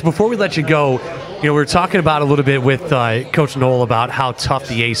 Coach, before we let you go, we were talking about a little bit with Coach Knoll about how tough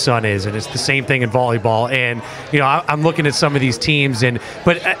the ASUN is, and it's the same thing in volleyball. And, I'm looking at some of these teams,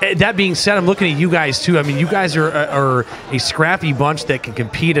 but that being said, I'm looking at you guys, too. I mean, you guys are a scrappy bunch that can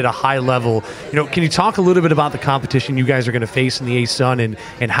compete at a high level. Can you talk a little bit about the competition you guys are going to face in the ASUN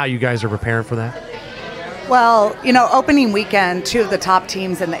and how you guys are preparing for that? Well, opening weekend, 2 of the top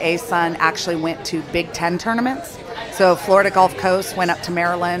teams in the ASUN actually went to Big Ten tournaments. So Florida Gulf Coast went up to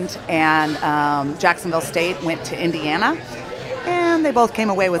Maryland, and Jacksonville State went to Indiana. And they both came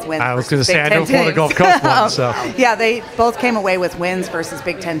away with wins. I was going to say, I know Florida Gulf Coast won. So. Yeah, they both came away with wins versus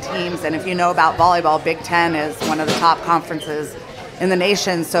Big Ten teams. And if you know about volleyball, Big Ten is one of the top conferences in the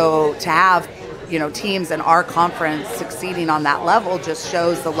nation. So to have, teams in our conference succeeding on that level just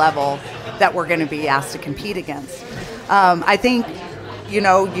shows the level that we're going to be asked to compete against. I think,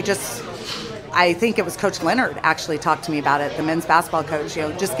 I think it was Coach Leonard actually talked to me about it, the men's basketball coach.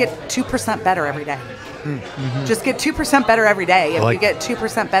 Just get 2% better every day. Mm-hmm. Just get 2% better every day. If you get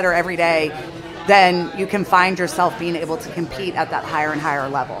 2% better every day, then you can find yourself being able to compete at that higher and higher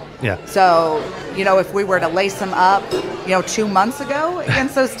level. Yeah. So, if we were to lace them up, 2 months ago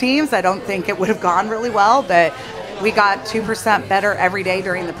against those teams, I don't think it would have gone really well. But we got 2% better every day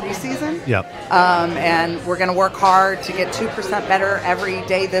during the preseason. Yep. And we're going to work hard to get 2% better every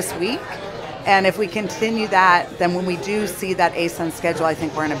day this week. And if we continue that, then when we do see that ASUN schedule, I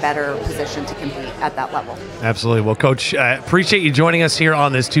think we're in a better position to compete at that level. Absolutely. Well, Coach, appreciate you joining us here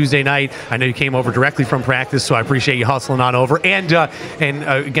on this Tuesday night. I know you came over directly from practice, so I appreciate you hustling on over. And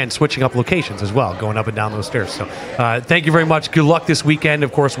again, switching up locations as well, going up and down those stairs. So thank you very much. Good luck this weekend.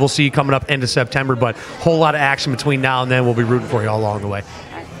 Of course, we'll see you coming up end of September, but whole lot of action between now and then. We'll be rooting for you all along the way.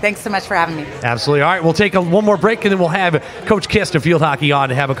 Thanks so much for having me. Absolutely. All right, we'll take one more break, and then we'll have Coach Kist of Field Hockey on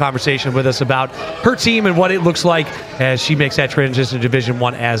to have a conversation with us about her team and what it looks like as she makes that transition to Division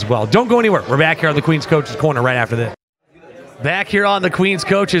I as well. Don't go anywhere. We're back here on the Queen's Coach's Corner right after this. Back here on the Queen's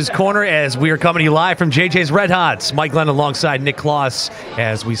Coach's Corner as we are coming to you live from JJ's Red Hots. Mike Glenn alongside Nick Kloss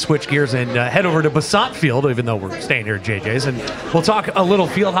as we switch gears and head over to Bassett Field, even though we're staying here at JJ's. And we'll talk a little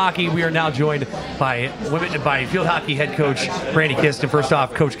field hockey. We are now joined by field hockey head coach Brandy Kist. And first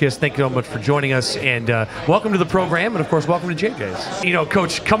off, Coach Kist, thank you so much for joining us. And welcome to the program. And, of course, welcome to JJ's.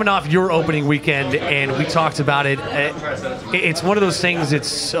 Coach, coming off your opening weekend, and we talked about it, it's one of those things,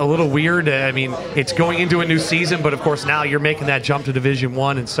 it's a little weird. I mean, it's going into a new season, but, of course, now you're making that jump to Division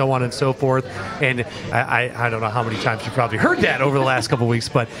I and so on and so forth. And I don't know how many times you probably heard that over the last couple of weeks,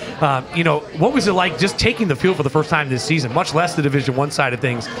 but what was it like just taking the field for the first time this season, much less the Division I side of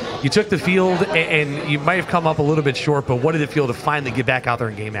things? You took the field and you might have come up a little bit short, but what did it feel to finally get back out there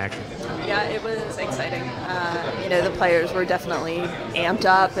in game action? Yeah, it was exciting. The players were definitely amped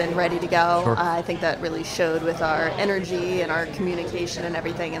up and ready to go. Sure. I think that really showed with our energy and our communication and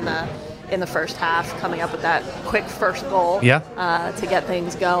everything in the first half, coming up with that quick first goal to get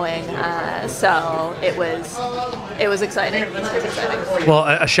things going. So it was exciting. It was exciting. Well,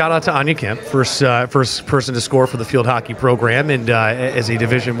 a shout out to Anya Kemp, first person to score for the field hockey program, and as a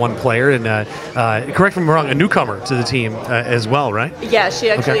Division I player, and correct me if I'm wrong, a newcomer to the team as well, right? Yeah, she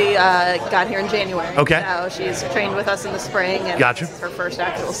actually got here in January. Okay. So she's trained with us in the spring, and gotcha. It's her first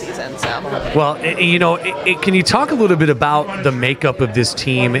actual season. So. Well, can you talk a little bit about the makeup of this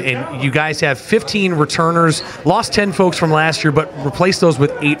team? And you guys have 15 returners, lost 10 folks from last year, but replaced those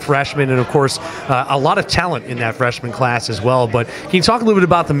with 8 freshmen, and of course, a lot of talent in that freshman class as well. But can you talk a little bit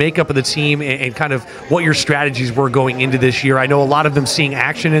about the makeup of the team and kind of what your strategies were going into this year? I know a lot of them seeing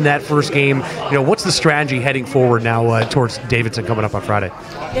action in that first game. What's the strategy heading forward now towards Davidson coming up on Friday?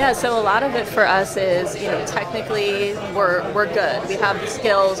 Yeah, so a lot of it for us is, technically we're good. We have the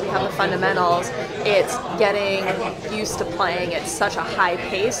skills, we have the fundamentals. It's getting used to playing at such a high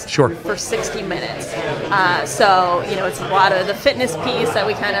pace for 60 minutes. So, it's a lot of the fitness piece that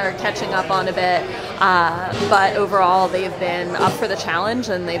we kind of are catching up on a bit. But overall, they've been up for the challenge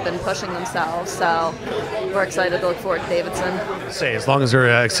and they've been pushing themselves. So we're excited to look forward to Davidson. Say, as long as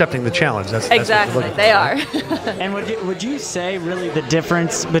they're accepting the challenge, that's exactly what they are. And would you say really the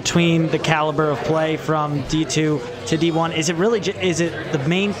difference between the caliber of play from D2 to D1 is it the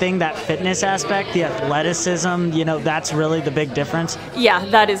main thing, that fitness aspect, the athleticism? That's really the big difference. Yeah,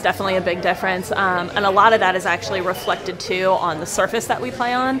 that is definitely a big difference, and a lot of that is actually reflected too on the surface that we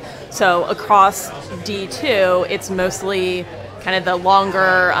play on. So across D2, it's mostly kind of the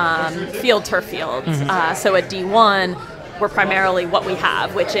longer turf fields. So at D1, we're primarily what we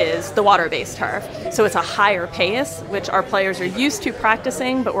have, which is the water-based turf. So it's a higher pace, which our players are used to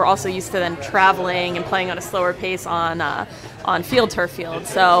practicing, but we're also used to then traveling and playing on a slower pace on field turf field.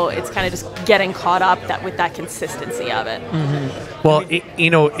 So it's kind of just getting caught up with that consistency of it. Well,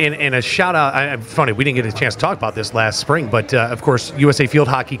 in a shout out, funny, we didn't get a chance to talk about this last spring, but of course, USA Field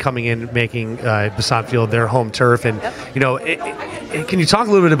Hockey coming in, making Bassant Field their home turf. And, can you talk a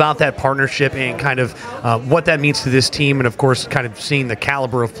little bit about that partnership and kind of what that means to this team? And of course, kind of seeing the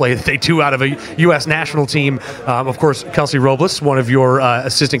caliber of play that they do out of a U.S. national team. Of course, Kelsey Robles, one of your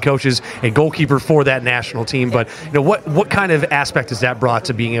assistant coaches and goalkeeper for that national team. But, what kind of aspect has that brought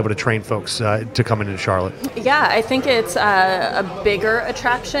to being able to train folks to come into Charlotte? Yeah, I think it's a bigger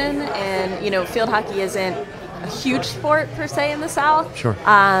attraction, and field hockey isn't a huge sport per se in the South. Sure.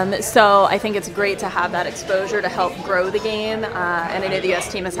 So I think it's great to have that exposure to help grow the game. And I know the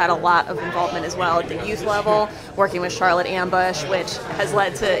U.S. team has had a lot of involvement as well at the youth level, working with Charlotte Ambush, which has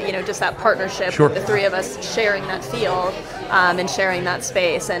led to just that partnership with the three of us sharing that field and sharing that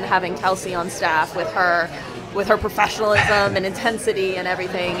space, and having Kelsey on staff with her professionalism and intensity and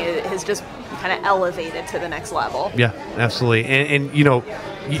everything has just kind of elevated to the next level. Yeah, absolutely. And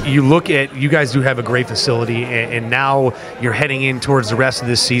you look at, you guys do have a great facility, and now you're heading in towards the rest of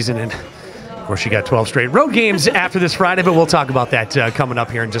this season. And of course, you got 12 straight road games after this Friday, but we'll talk about that coming up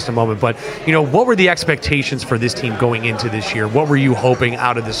here in just a moment. But, what were the expectations for this team going into this year? What were you hoping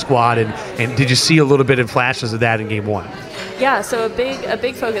out of the squad? And did you see a little bit of flashes of that in game one? Yeah, so a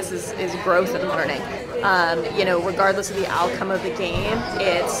big focus is growth and learning. Regardless of the outcome of the game,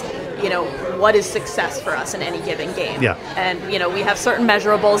 it's, what is success for us in any given game? Yeah. And, we have certain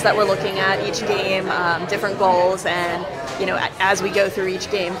measurables that we're looking at each game, different goals, and, as we go through each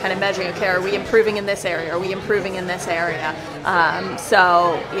game, kind of measuring, okay, are we improving in this area? Are we improving in this area?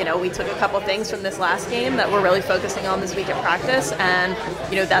 So, we took a couple things from this last game that we're really focusing on this week at practice, and,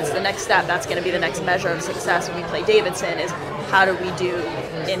 that's the next step. That's going to be the next measure of success when we play Davidson, is how do we do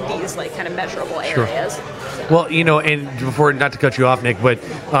in these kind of measurable areas. Sure. Well, and before, not to cut you off, Nick, but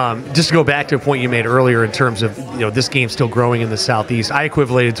just to go back to a point you made earlier in terms of, this game still growing in the Southeast, I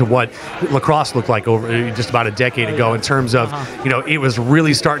equivalated to what lacrosse looked like over just about a decade ago in terms of, it was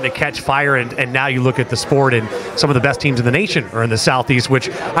really starting to catch fire, and now you look at the sport, and some of the best teams in the nation are in the Southeast, which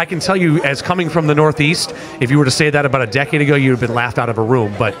I can tell you, as coming from the Northeast, if you were to say that about a decade ago, you would have been laughed out of a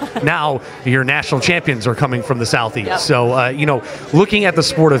room. But now your national champions are coming from the Southeast. Yep. So, looking at the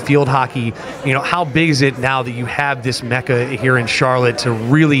sport of field hockey, how big is it now that you have this mecca here in Charlotte to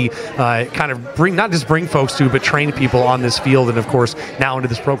really kind of not just bring folks to, but train people on this field, and of course now into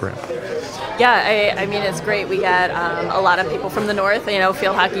this program? Yeah, I mean, it's great. We get a lot of people from the north.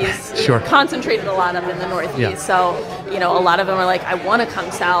 Field hockey is concentrated a lot up in the Northeast. Yeah. So, a lot of them are like, I want to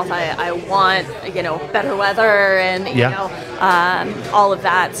come south. I want, better weather and, all of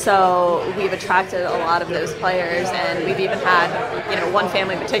that. So we've attracted a lot of those players, and we've even had, one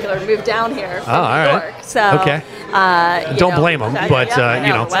family in particular move down here from New York. So, okay. Don't blame them, but,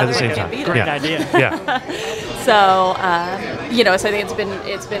 at the same time. Great idea. Yeah. So, so I think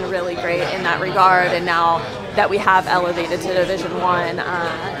it's been really great in that regard. And now that we have elevated to Division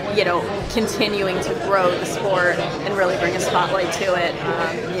I, continuing to grow the sport and really bring a spotlight to it,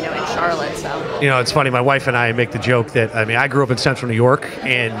 in Charlotte. So, it's funny. My wife and I make the joke that, I grew up in Central New York,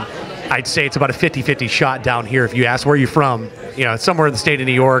 and I'd say it's about a 50-50 shot down here. If you ask where you're from, somewhere in the state of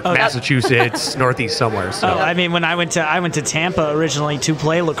New York, Massachusetts, Northeast somewhere. So. When I went to Tampa originally to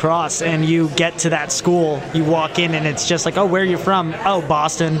play lacrosse, and you get to that school, you walk in, and it's just like, oh, where are you from? Oh,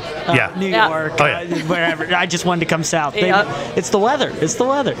 Boston, New York, wherever. I just wanted to come south. It's the weather. It's the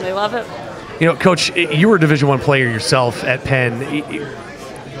weather. They love it. Coach, you were a Division I player yourself at Penn.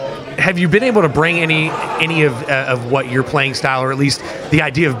 Have you been able to bring any of what your playing style, or at least the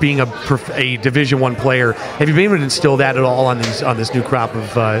idea of being a Division I player? Have you been able to instill that at all on this new crop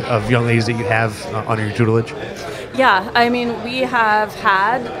of young ladies that you have under your tutelage? Yeah, we have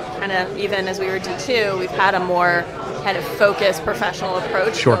had kind of, even as we were D2, we've had a more kind of focused professional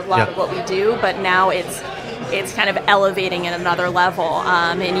approach to a lot of what we do, but now it's kind of elevating at another level,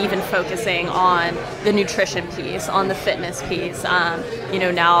 and even focusing on the nutrition piece, on the fitness piece.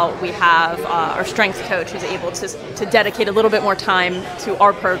 Now we have our strength coach who's able to dedicate a little bit more time to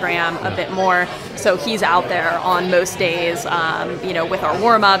our program a bit more. So he's out there on most days, with our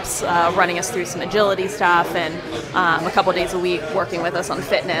warm-ups, running us through some agility stuff, and a couple days a week working with us on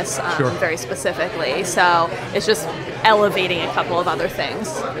fitness very specifically. So it's just elevating a couple of other things.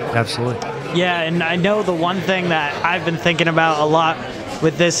 Absolutely. Yeah, and I know the one thing that I've been thinking about a lot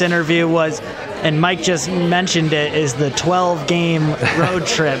with this interview was and Mike just mentioned it, is the 12-game road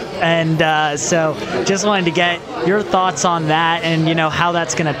trip. And so just wanted to get your thoughts on that and, how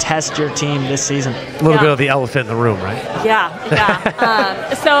that's going to test your team this season. A little bit of the elephant in the room, right?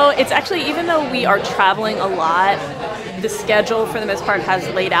 Yeah. So it's actually, even though we are traveling a lot, the schedule for the most part has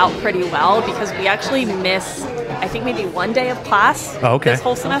laid out pretty well because we actually miss, I think, maybe one day of class this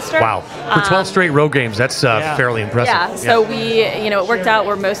whole semester. Wow. For 12 straight road games, that's fairly impressive. Yeah, so we, it worked out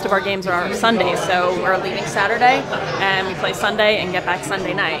where most of our games are Sundays. So we're leaving Saturday and we play Sunday and get back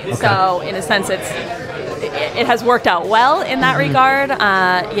Sunday night. Okay. So in a sense, it has worked out well in that regard.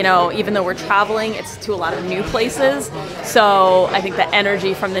 Even though we're traveling, it's to a lot of new places. So I think the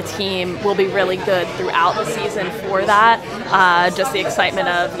energy from the team will be really good throughout the season for that. Just the excitement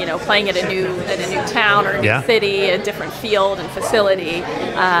of, playing at a new town or a new city, a different field and facility.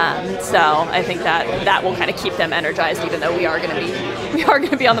 So I think that will kind of keep them energized, even though we are going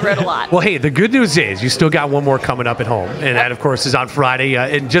to be on the road a lot. Well, hey, the good news is you still got one more coming up at home, and that, of course, is on Friday.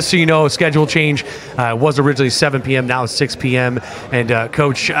 And just so you know, schedule change was originally 7 p.m., now it's 6 p.m. And,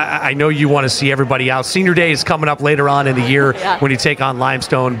 Coach, I know you want to see everybody out. Senior Day is coming up later on in the year when you take on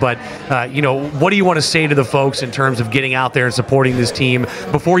Limestone. But, what do you want to say to the folks in terms of getting out there and supporting this team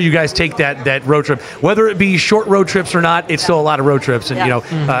before you guys take that road trip? Whether it be short road trips or not, it's still a lot of road trips. And,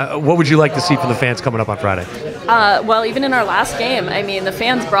 what would you like to see from the fans coming up on Friday? Well, even in our last game, the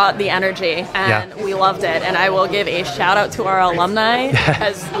fans brought the energy, and we loved it. And I will give a shout-out to our alumni,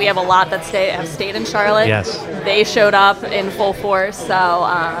 because we have a lot that have stayed in Charlotte. Yes. They showed up in full force, so,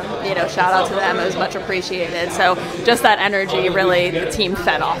 shout out to them. It was much appreciated. So just that energy, really, the team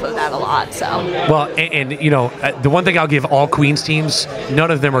fed off of that a lot. So. Well, and the one thing I'll give all Queens teams,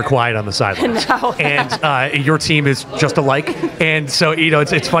 none of them are quiet on the sidelines. No. And your team is just alike. And so,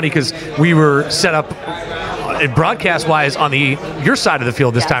 it's funny because we were set up broadcast-wise on your side of the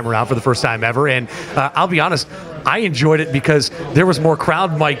field this time around for the first time ever. And I'll be honest, I enjoyed it because there was more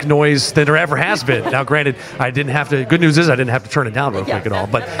crowd mic noise than there ever has been. Now, granted, I didn't have to. Good news is I didn't have to turn it down real quick at all.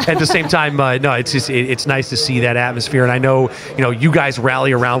 But at the same time, no, it's just it's nice to see that atmosphere. And I know you guys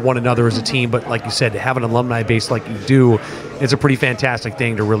rally around one another as a team. But like you said, to have an alumni base like you do, it's a pretty fantastic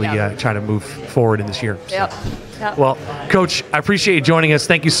thing to really try to move forward in this year. So. Yep. Well, Coach, I appreciate you joining us.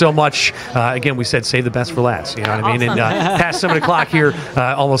 Thank you so much. Again, we said save the best for last. You know what I mean? Awesome. And past 7 o'clock here,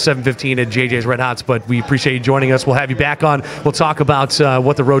 almost 7:15 at JJ's Red Hots. But we appreciate you joining us. We'll have you back on. We'll talk about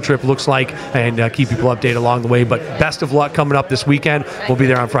what the road trip looks like and keep people updated along the way. But best of luck coming up this weekend. We'll be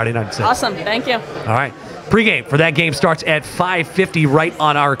there on Friday night. Awesome. Thank you. All right. Pre-game for that game starts at 5:50 right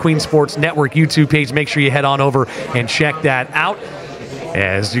on our Queen Sports Network YouTube page. Make sure you head on over and check that out.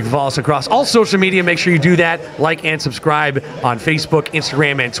 As you can follow us across all social media, make sure you do that. Like and subscribe on Facebook,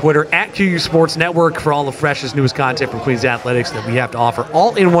 Instagram, and Twitter at QU Sports Network for all the freshest, newest content from Queens Athletics that we have to offer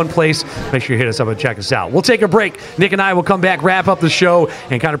all in one place. Make sure you hit us up and check us out. We'll take a break. Nick and I will come back, wrap up the show,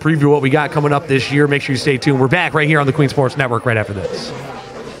 and kind of preview what we got coming up this year. Make sure you stay tuned. We're back right here on the Queen Sports Network right after this.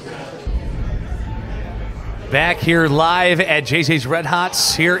 Back here live at JJ's Red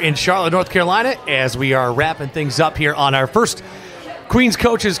Hots here in Charlotte, North Carolina, as we are wrapping things up here on our first Queens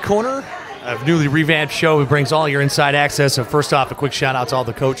Coaches Corner, a newly revamped show. It brings all your inside access. So first off, a quick shout out to all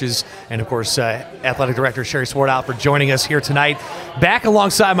the coaches and, of course, Athletic Director Sherry Swartout for joining us here tonight. Back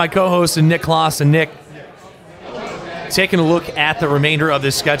alongside my co-host, Nick Kloss. And Nick, taking a look at the remainder of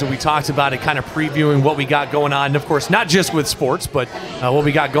this schedule, we talked about it, kind of previewing what we got going on. And of course, not just with sports, but what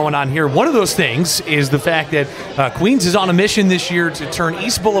we got going on here. One of those things is the fact that Queens is on a mission this year to turn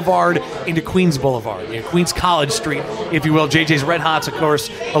East Boulevard into Queens Boulevard, Queens College Street, if you will. JJ's Red Hots, of course,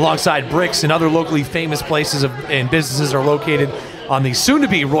 alongside Bricks and other locally famous places and businesses are located on the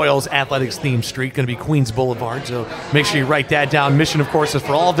soon-to-be Royals Athletics-themed street, going to be Queens Boulevard. So make sure you write that down. Mission, of course, is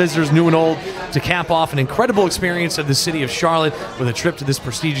for all visitors, new and old, to cap off an incredible experience of the city of Charlotte with a trip to this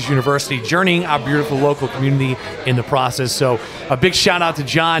prestigious university, journeying our beautiful local community in the process. So a big shout-out to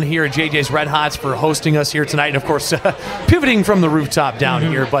John here at JJ's Red Hots for hosting us here tonight, and, of course, pivoting from the rooftop down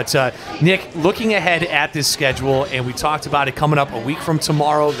here. But, Nick, looking ahead at this schedule, and we talked about it coming up a week from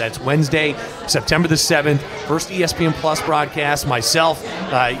tomorrow. That's Wednesday, September the 7th, first ESPN Plus broadcast. Myself,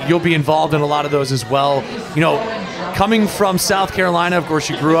 you'll be involved in a lot of those as well. Coming from South Carolina, of course,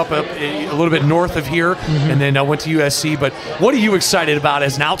 you grew up a little bit north of here, and then went to USC. But what are you excited about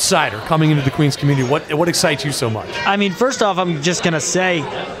as an outsider coming into the Queens community? What excites you so much? First off, I'm just going to say,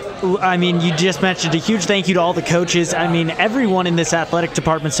 you just mentioned a huge thank you to all the coaches. Everyone in this athletic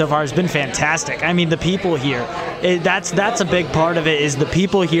department so far has been fantastic. The people here, that's a big part of it, is the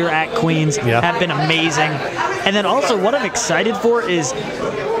people here at Queens have been amazing. And then also what I'm excited for is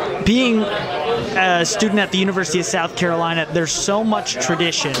being a student at the University of South Carolina, there's so much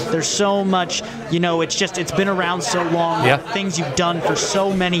tradition. There's so much, it's been around so long. Yeah. Things you've done for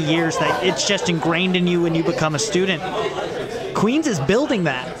so many years that it's just ingrained in you when you become a student. Queens is building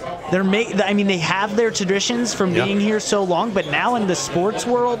that. They have their traditions from being here so long, but now in the sports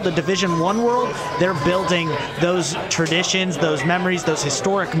world, the Division I world, they're building those traditions, those memories, those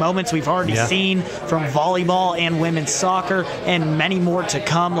historic moments we've already seen from volleyball and women's soccer, and many more to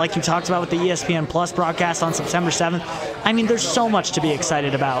come, like you talked about with the ESPN Plus broadcast on September 7th. I mean, there's so much to be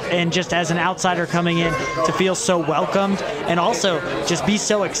excited about, and just as an outsider coming in to feel so welcomed, and also just be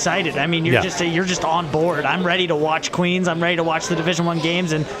so excited. I mean, you're just on board. I'm ready to watch Queens. I'm ready to watch the Division I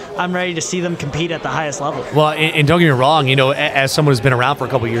games, and I'm ready to see them compete at the highest level. Well, and don't get me wrong, as someone who's been around for a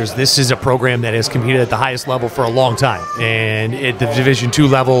couple of years, this is a program that has competed at the highest level for a long time. And at the Division II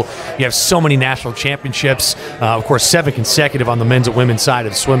level, you have so many national championships. Of course, 7 consecutive on the men's and women's side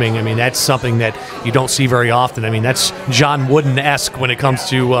of swimming. I mean, that's something that you don't see very often. I mean, that's John Wooden-esque when it comes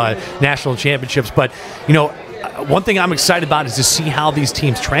to national championships. But, one thing I'm excited about is to see how these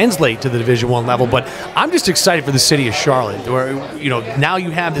teams translate to the Division I level, but I'm just excited for the city of Charlotte, where now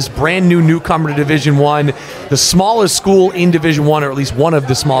you have this brand new newcomer to Division I, the smallest school in Division I, or at least one of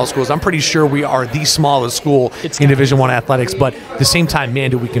the smallest schools. I'm pretty sure we are the smallest school in Division I athletics, but at the same time,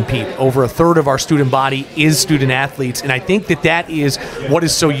 man, do we compete. Over a third of our student body is student athletes, and I think that is what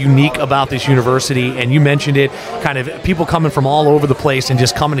is so unique about this university. And you mentioned it, kind of people coming from all over the place and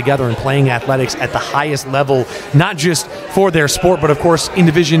just coming together and playing athletics at the highest level, not just for their sport, but of course in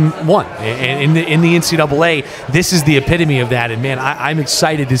Division I and in the NCAA. This is the epitome of that, and man, I'm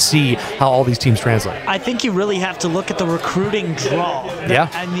excited to see how all these teams translate. I think you really have to look at the recruiting draw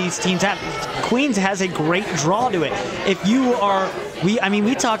and these teams have. Queens has a great draw to it. If you are,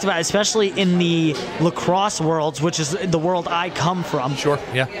 we talked about, especially in the lacrosse worlds, which is the world I come from. Sure,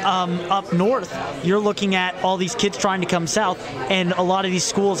 yeah. Up north, you're looking at all these kids trying to come south, and a lot of these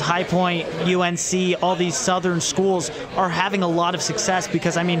schools, High Point, UNC, all these southern schools are having a lot of success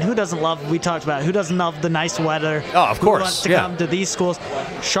because, who doesn't love the nice weather? Oh, of course. Who wants to come to these schools?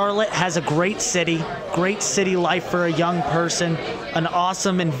 Charlotte has a great city life for a young person, an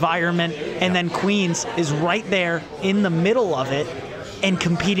awesome environment, and then Queens is right there in the middle of it and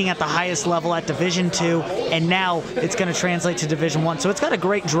competing at the highest level at Division II, and now it's going to translate to Division I. So it's got a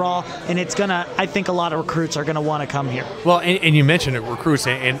great draw, and I think a lot of recruits are going to want to come here. Well, and you mentioned it, recruits,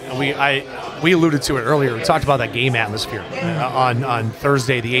 and we alluded to it earlier. We talked about that game atmosphere on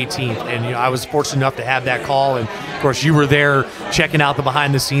Thursday the 18th, and I was fortunate enough to have that call, and of course you were there checking out the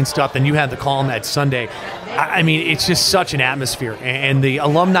behind-the-scenes stuff, and you had the call on that Sunday. It's just such an atmosphere, and the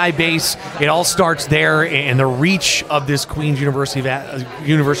alumni base, it all starts there, and the reach of this Queens University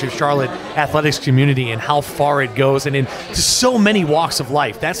of Charlotte athletics community and how far it goes, and into so many walks of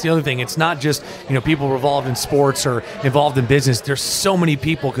life. That's the other thing. It's not just people involved in sports or involved in business. There's so many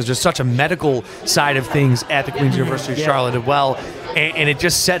people because there's such a medical side of things at the Queens University of Charlotte as well. And it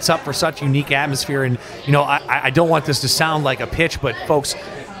just sets up for such unique atmosphere. And, I don't want this to sound like a pitch, but folks,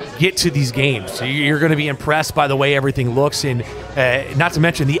 get to these games. You're going to be impressed by the way everything looks, and not to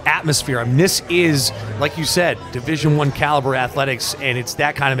mention the atmosphere. This is, like you said, Division I caliber athletics, and it's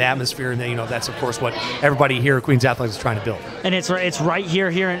that kind of atmosphere, and that's of course what everybody here at Queens Athletics is trying to build. And it's right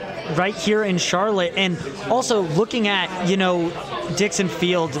here in Charlotte, and also looking at Dixon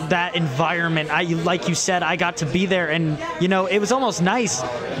Field, that environment. Like you said, I got to be there, and it was almost nice,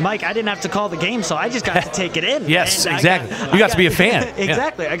 Mike. I didn't have to call the game, so I just got to take it in. Yes, exactly. You got to be a fan.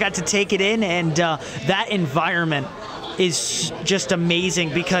 Exactly. I got to take it in, and that environment is just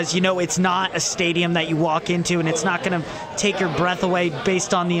amazing because it's not a stadium that you walk into, and it's not going to take your breath away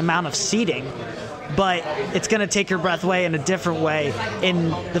based on the amount of seating, but it's going to take your breath away in a different way, in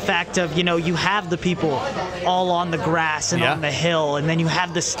the fact of you have the people all on the grass and on the hill, and then you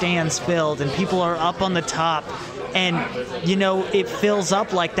have the stands filled and people are up on the top, and it fills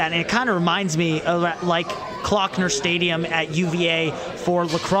up like that. And it kind of reminds me of like Klockner Stadium at UVA for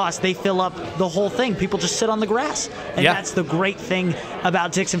lacrosse. They fill up the whole thing. People just sit on the grass. And that's the great thing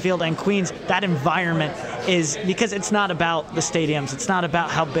about Dixon Field and Queens. That environment is, because it's not about the stadiums. It's not about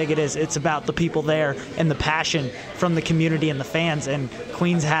how big it is. It's about the people there and the passion from the community and the fans. And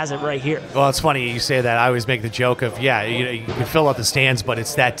Queens has it right here. Well, it's funny you say that. I always make the joke of, you can fill up the stands, but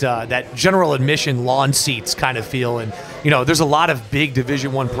it's that general admission lawn seats kind of feel. And, there's a lot of big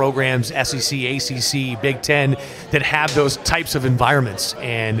Division I programs, SEC, ACC, Big Ten, that have those types of environments.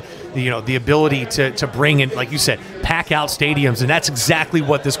 And the ability to bring in, like you said, pack out stadiums, and that's exactly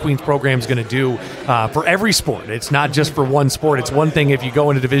what this Queens program is going to do for every sport. It's not just for one sport. It's one thing if you go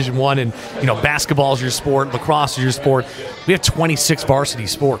into Division I and basketball is your sport, lacrosse is your sport. We have 26 varsity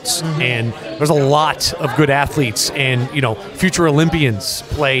sports, and there's a lot of good athletes, and future Olympians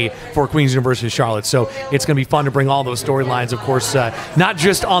play for Queens University of Charlotte. So it's going to be fun to bring all those storylines, of course, not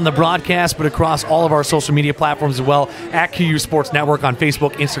just on the broadcast, but across all of our social media platforms as well, at QU Sports Network on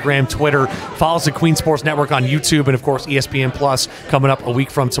Facebook, Instagram, Twitter. Follow us at Queen Sports Network on YouTube, and of course ESPN Plus coming up a week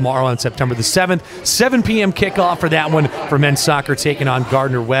from tomorrow on September the 7th. 7 p.m. kickoff for that one for men's soccer taking on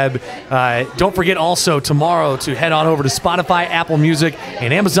Gardner-Webb. Don't forget also tomorrow to head on over to Spotify, Apple Music,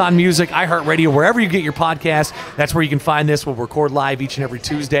 and Amazon Music, iHeartRadio, wherever you get your podcast. That's where you can find this. We'll record live each and every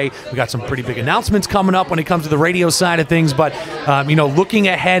Tuesday. We got some pretty big announcements coming up when it comes to the radio side of things, but looking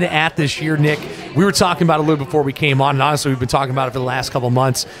ahead at this year, Nick, we were talking about it a little before we came on, and honestly, we've been talking about it for the last couple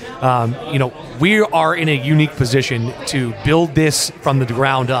months. We are in a unique position to build this from the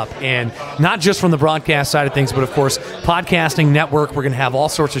ground up, and not just from the broadcast side of things, but of course, podcasting network. We're going to have all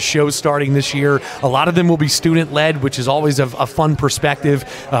sorts of shows starting this year. A lot of them will be student-led, which is always a fun perspective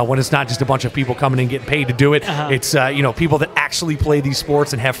when it's not just a bunch of people coming and getting paid to do it. It's people that actually play these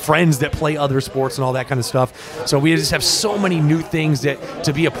sports and have friends that play other sports and all that kind of stuff. So we just have so many new things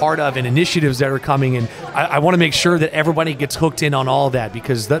to be a part of and initiatives that are coming, and I want to make sure that everybody gets hooked in on all of that,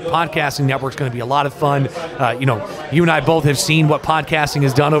 because the podcasting network is going to be a lot of fun. You and I both have seen what podcasting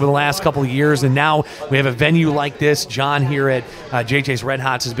has done over the last couple of years, and now we have a venue like this. John here at JJ's Red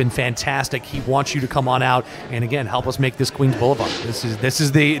Hots has been fantastic. He wants you to come on out and again help us make this Queens Boulevard. This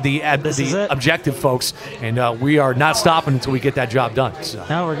is the objective, folks, and we are not stopping until we get that job done. So.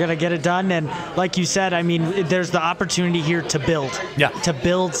 No, we're gonna get it done, and like you said, I mean, there's the opportunity here to build, to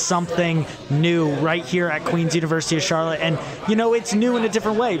build something new right here at Queens University of Charlotte, and it's new in a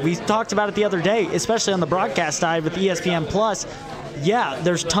different way. We talked about it the other day, especially on the broadcast side with ESPN Plus. Yeah,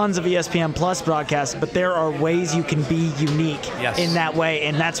 there's tons of ESPN Plus broadcasts, but there are ways you can be unique in that way,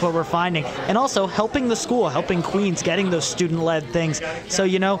 and that's what we're finding. And also helping the school, helping Queens, getting those student-led things. So,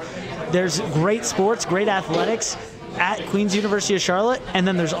 there's great sports, great athletics at Queens University of Charlotte, and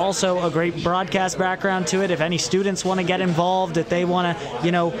then there's also a great broadcast background to it. If any students want to get involved, if they want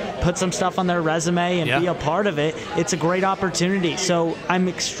to, put some stuff on their resume and be a part of it, it's a great opportunity. So I'm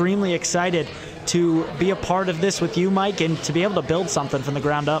extremely excited to be a part of this with you, Mike, and to be able to build something from the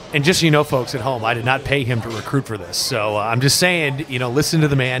ground up. And just so folks at home, I did not pay him to recruit for this. So I'm just saying, listen to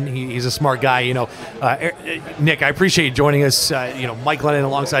the man. He's a smart guy. Nick, I appreciate you joining us. Mike Lennon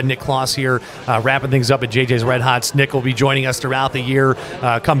alongside Nick Kloss here, wrapping things up at JJ's Red Hots. Nick will be joining us throughout the year.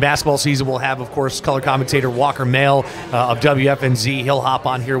 Come basketball season, we'll have, of course, color commentator Walker Mail of WFNZ. He'll hop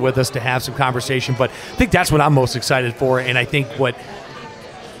on here with us to have some conversation. But I think that's what I'm most excited for, and I think what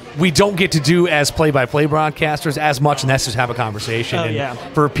we don't get to do as play-by-play broadcasters as much, and that's just have a conversation.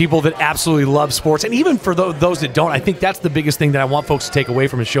 For people that absolutely love sports, and even for those that don't, I think that's the biggest thing that I want folks to take away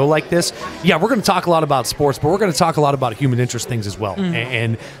from a show like this. Yeah, we're going to talk a lot about sports, but we're going to talk a lot about human interest things as well,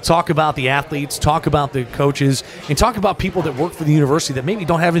 and talk about the athletes, talk about the coaches, and talk about people that work for the university that maybe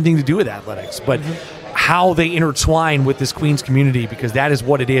don't have anything to do with athletics, but how they intertwine with this Queens community, because that is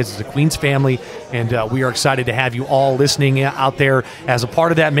what it is. It's a Queens family, and we are excited to have you all listening out there as a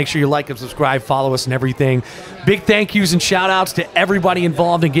part of that. Make sure you like and subscribe, follow us and everything. Big thank yous and shout outs to everybody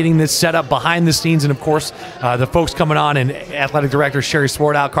involved in getting this set up behind the scenes, and of course the folks coming on, and athletic director Sherry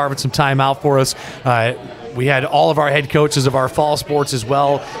Swartout carving some time out for us. We had all of our head coaches of our fall sports as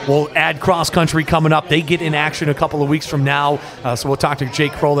well. We'll add cross country coming up. They get in action a couple of weeks from now. So we'll talk to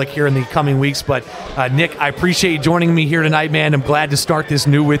Jake Krolik here in the coming weeks. But Nick, I appreciate you joining me here tonight, man. I'm glad to start this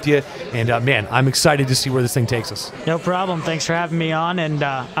new with you. And man, I'm excited to see where this thing takes us. No problem. Thanks for having me on. And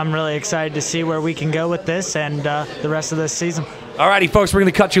I'm really excited to see where we can go with this and the rest of this season. All righty, folks, we're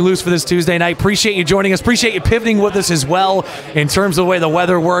going to cut you loose for this Tuesday night. Appreciate you joining us. Appreciate you pivoting with us as well in terms of the way the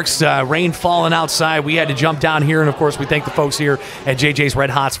weather works. Rain falling outside. We had to jump down here, and of course, we thank the folks here at JJ's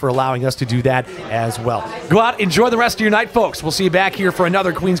Red Hots for allowing us to do that as well. Go out, enjoy the rest of your night, folks. We'll see you back here for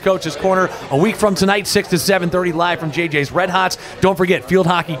another Queens Coaches Corner a week from tonight, 6 to 7:30 live from JJ's Red Hots. Don't forget, field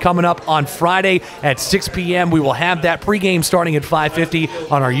hockey coming up on Friday at 6 p.m. We will have that pregame starting at 5:50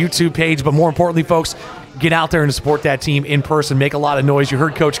 on our YouTube page. But more importantly, folks, get out there and support that team in person. Make a lot of noise. You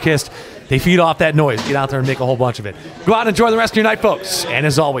heard Coach Kist. They feed off that noise. Get out there and make a whole bunch of it. Go out and enjoy the rest of your night, folks. And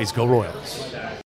as always, go Royals.